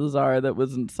met a Lazara that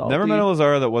wasn't salty. Never met a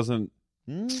Lazara that wasn't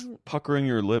Puckering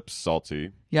your lips,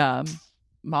 salty. Yeah.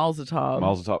 Mazel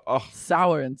tov. Oh,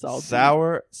 Sour and salty.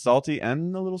 sour, salty,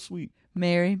 and a little sweet.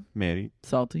 Mary. Salty.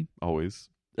 Salty. Always.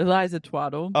 Eliza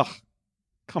Twaddle. Ugh.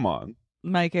 Come on.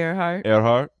 Mike Earhart.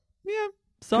 Yeah.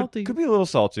 Salty. Could be a little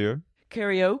saltier.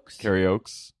 Carrie Oakes. Carrie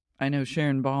Oakes. I know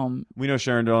Sharon Baum. We know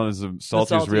Sharon Dawn is the The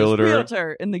saltiest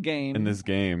realtor in the game. in this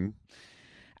game.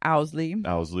 Owsley.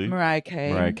 Mariah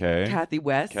Carey. Kathy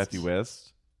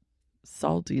West.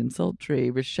 Salty and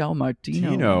sultry. Rochelle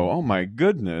Martino. Tino. Oh my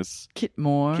goodness. Kit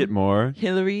Moore.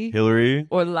 Hillary.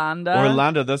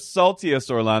 Orlando. The saltiest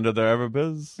Orlando there ever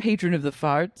is. Patron of the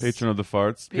farts. Patron of the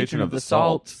farts. Patron of the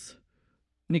salt.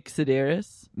 Nick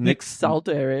Sedaris. Nick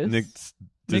Saltaris.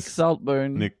 Nick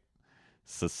Saltburn. Nick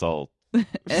Salt.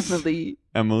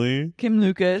 Emily. Kim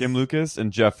Lucas.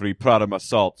 And Jeffrey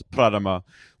Pradama.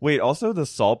 Wait, also the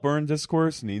Saltburn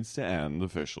discourse needs to end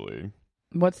officially.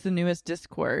 What's the newest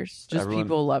discourse? Just Everyone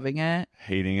people loving it?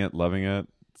 Hating it, loving it.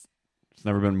 It's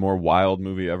never been a more wild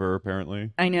movie ever,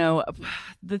 apparently. I know.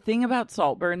 The thing about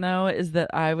Saltburn, though, is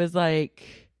that I was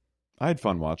like... I had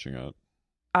fun watching it.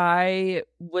 I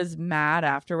was mad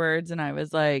afterwards, and I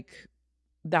was like,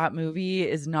 that movie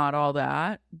is not all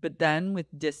that. But then with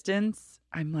distance,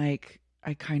 I'm like,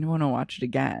 I kind of want to watch it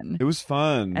again. It was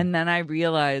fun. And then I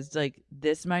realized, like,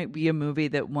 this might be a movie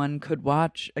that one could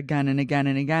watch again and again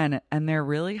and again. And there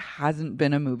really hasn't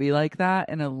been a movie like that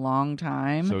in a long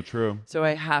time. So true. So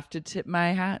I have to tip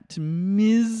my hat to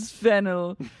Ms.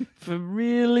 Fennell for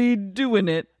really doing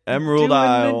it. Emerald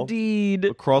Isle. The deed.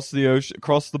 Across the ocean,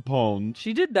 across the pond.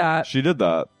 She did that.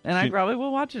 And I probably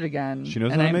will watch it again. She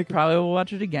knows and how to make it. I probably will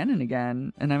watch it again and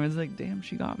again. And I was like, damn,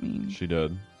 she got me. She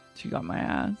did. She got my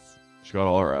ass. She got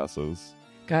all our asses.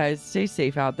 Guys, stay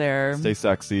safe out there. Stay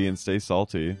sexy and stay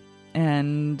salty.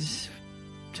 And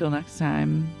till next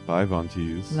time. Bye, Von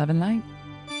Tease. Love and light.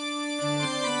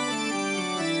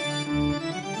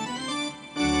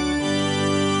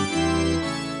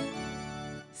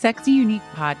 Sexy Unique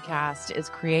Podcast is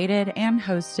created and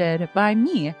hosted by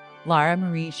me, Lara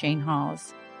Marie Shane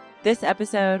Halls. This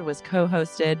episode was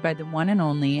co-hosted by the one and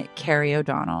only Carrie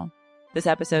O'Donnell. This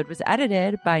episode was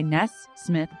edited by Ness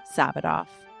Smith-Savadoff.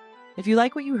 If you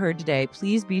like what you heard today,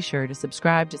 please be sure to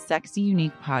subscribe to Sexy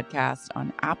Unique Podcast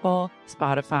on Apple,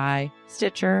 Spotify,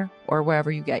 Stitcher, or wherever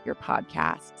you get your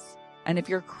podcasts. And if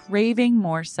you're craving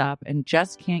more sup and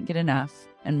just can't get enough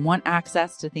and want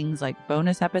access to things like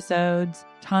bonus episodes,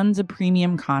 tons of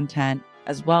premium content,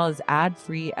 as well as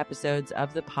ad-free episodes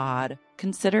of the pod,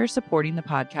 consider supporting the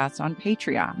podcast on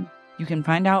Patreon. You can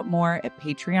find out more at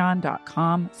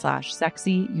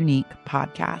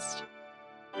patreon.com/sexyuniquepodcast.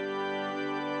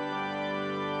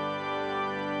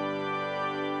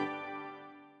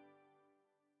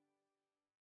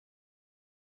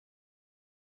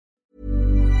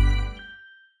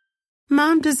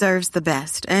 Mom deserves the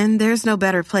best, and there's no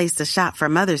better place to shop for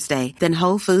Mother's Day than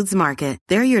Whole Foods Market.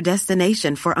 They're your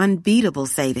destination for unbeatable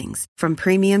savings, from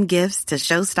premium gifts to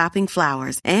show-stopping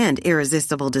flowers and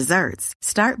irresistible desserts.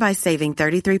 Start by saving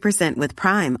 33% with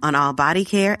Prime on all body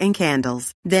care and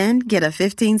candles. Then get a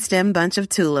 15-stem bunch of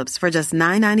tulips for just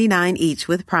 $9.99 each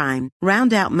with Prime.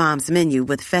 Round out Mom's menu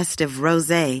with festive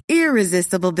rosé,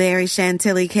 irresistible berry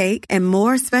chantilly cake, and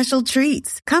more special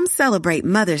treats. Come celebrate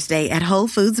Mother's Day at Whole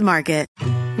Foods Market.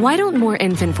 Why don't more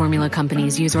infant formula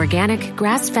companies use organic,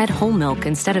 grass-fed whole milk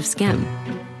instead of skim?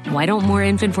 Why don't more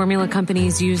infant formula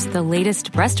companies use the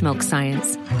latest breast milk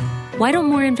science? Why don't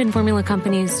more infant formula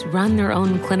companies run their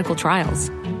own clinical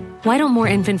trials? Why don't more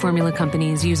infant formula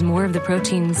companies use more of the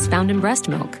proteins found in breast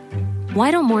milk?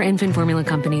 Why don't more infant formula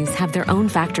companies have their own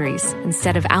factories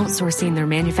instead of outsourcing their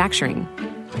manufacturing?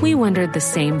 We wondered the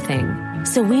same thing.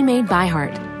 So we made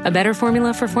ByHeart, a better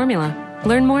formula for formula.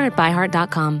 Learn more at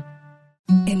byheart.com.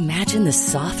 Imagine the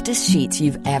softest sheets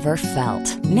you've ever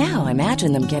felt. Now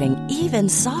imagine them getting even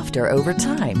softer over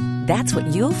time. That's what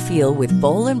you'll feel with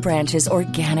Boll & Branch's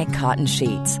organic cotton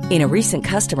sheets. In a recent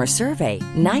customer survey,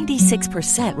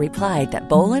 96% replied that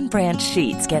Boll & Branch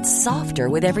sheets get softer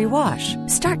with every wash.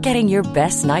 Start getting your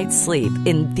best night's sleep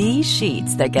in these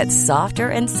sheets that get softer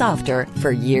and softer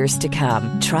for years to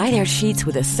come. Try their sheets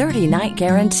with a 30-night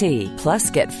guarantee. Plus,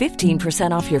 get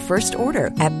 15% off your first order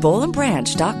at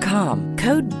bollandbranch.com.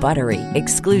 Code BUTTERY.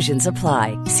 Exclusions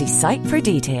apply. See site for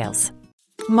details.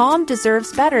 Mom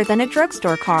deserves better than a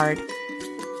drugstore card.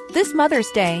 This Mother's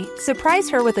Day, surprise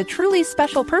her with a truly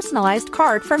special personalized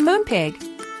card from Moonpig.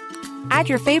 Add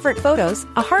your favorite photos,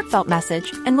 a heartfelt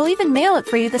message, and we'll even mail it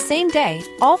for you the same day,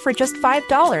 all for just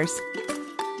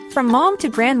 $5. From mom to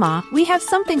grandma, we have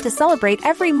something to celebrate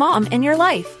every mom in your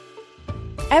life.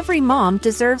 Every mom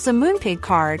deserves a Moonpig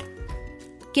card.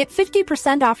 Get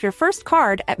 50% off your first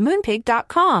card at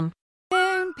moonpig.com.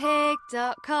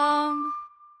 Moonpig.com.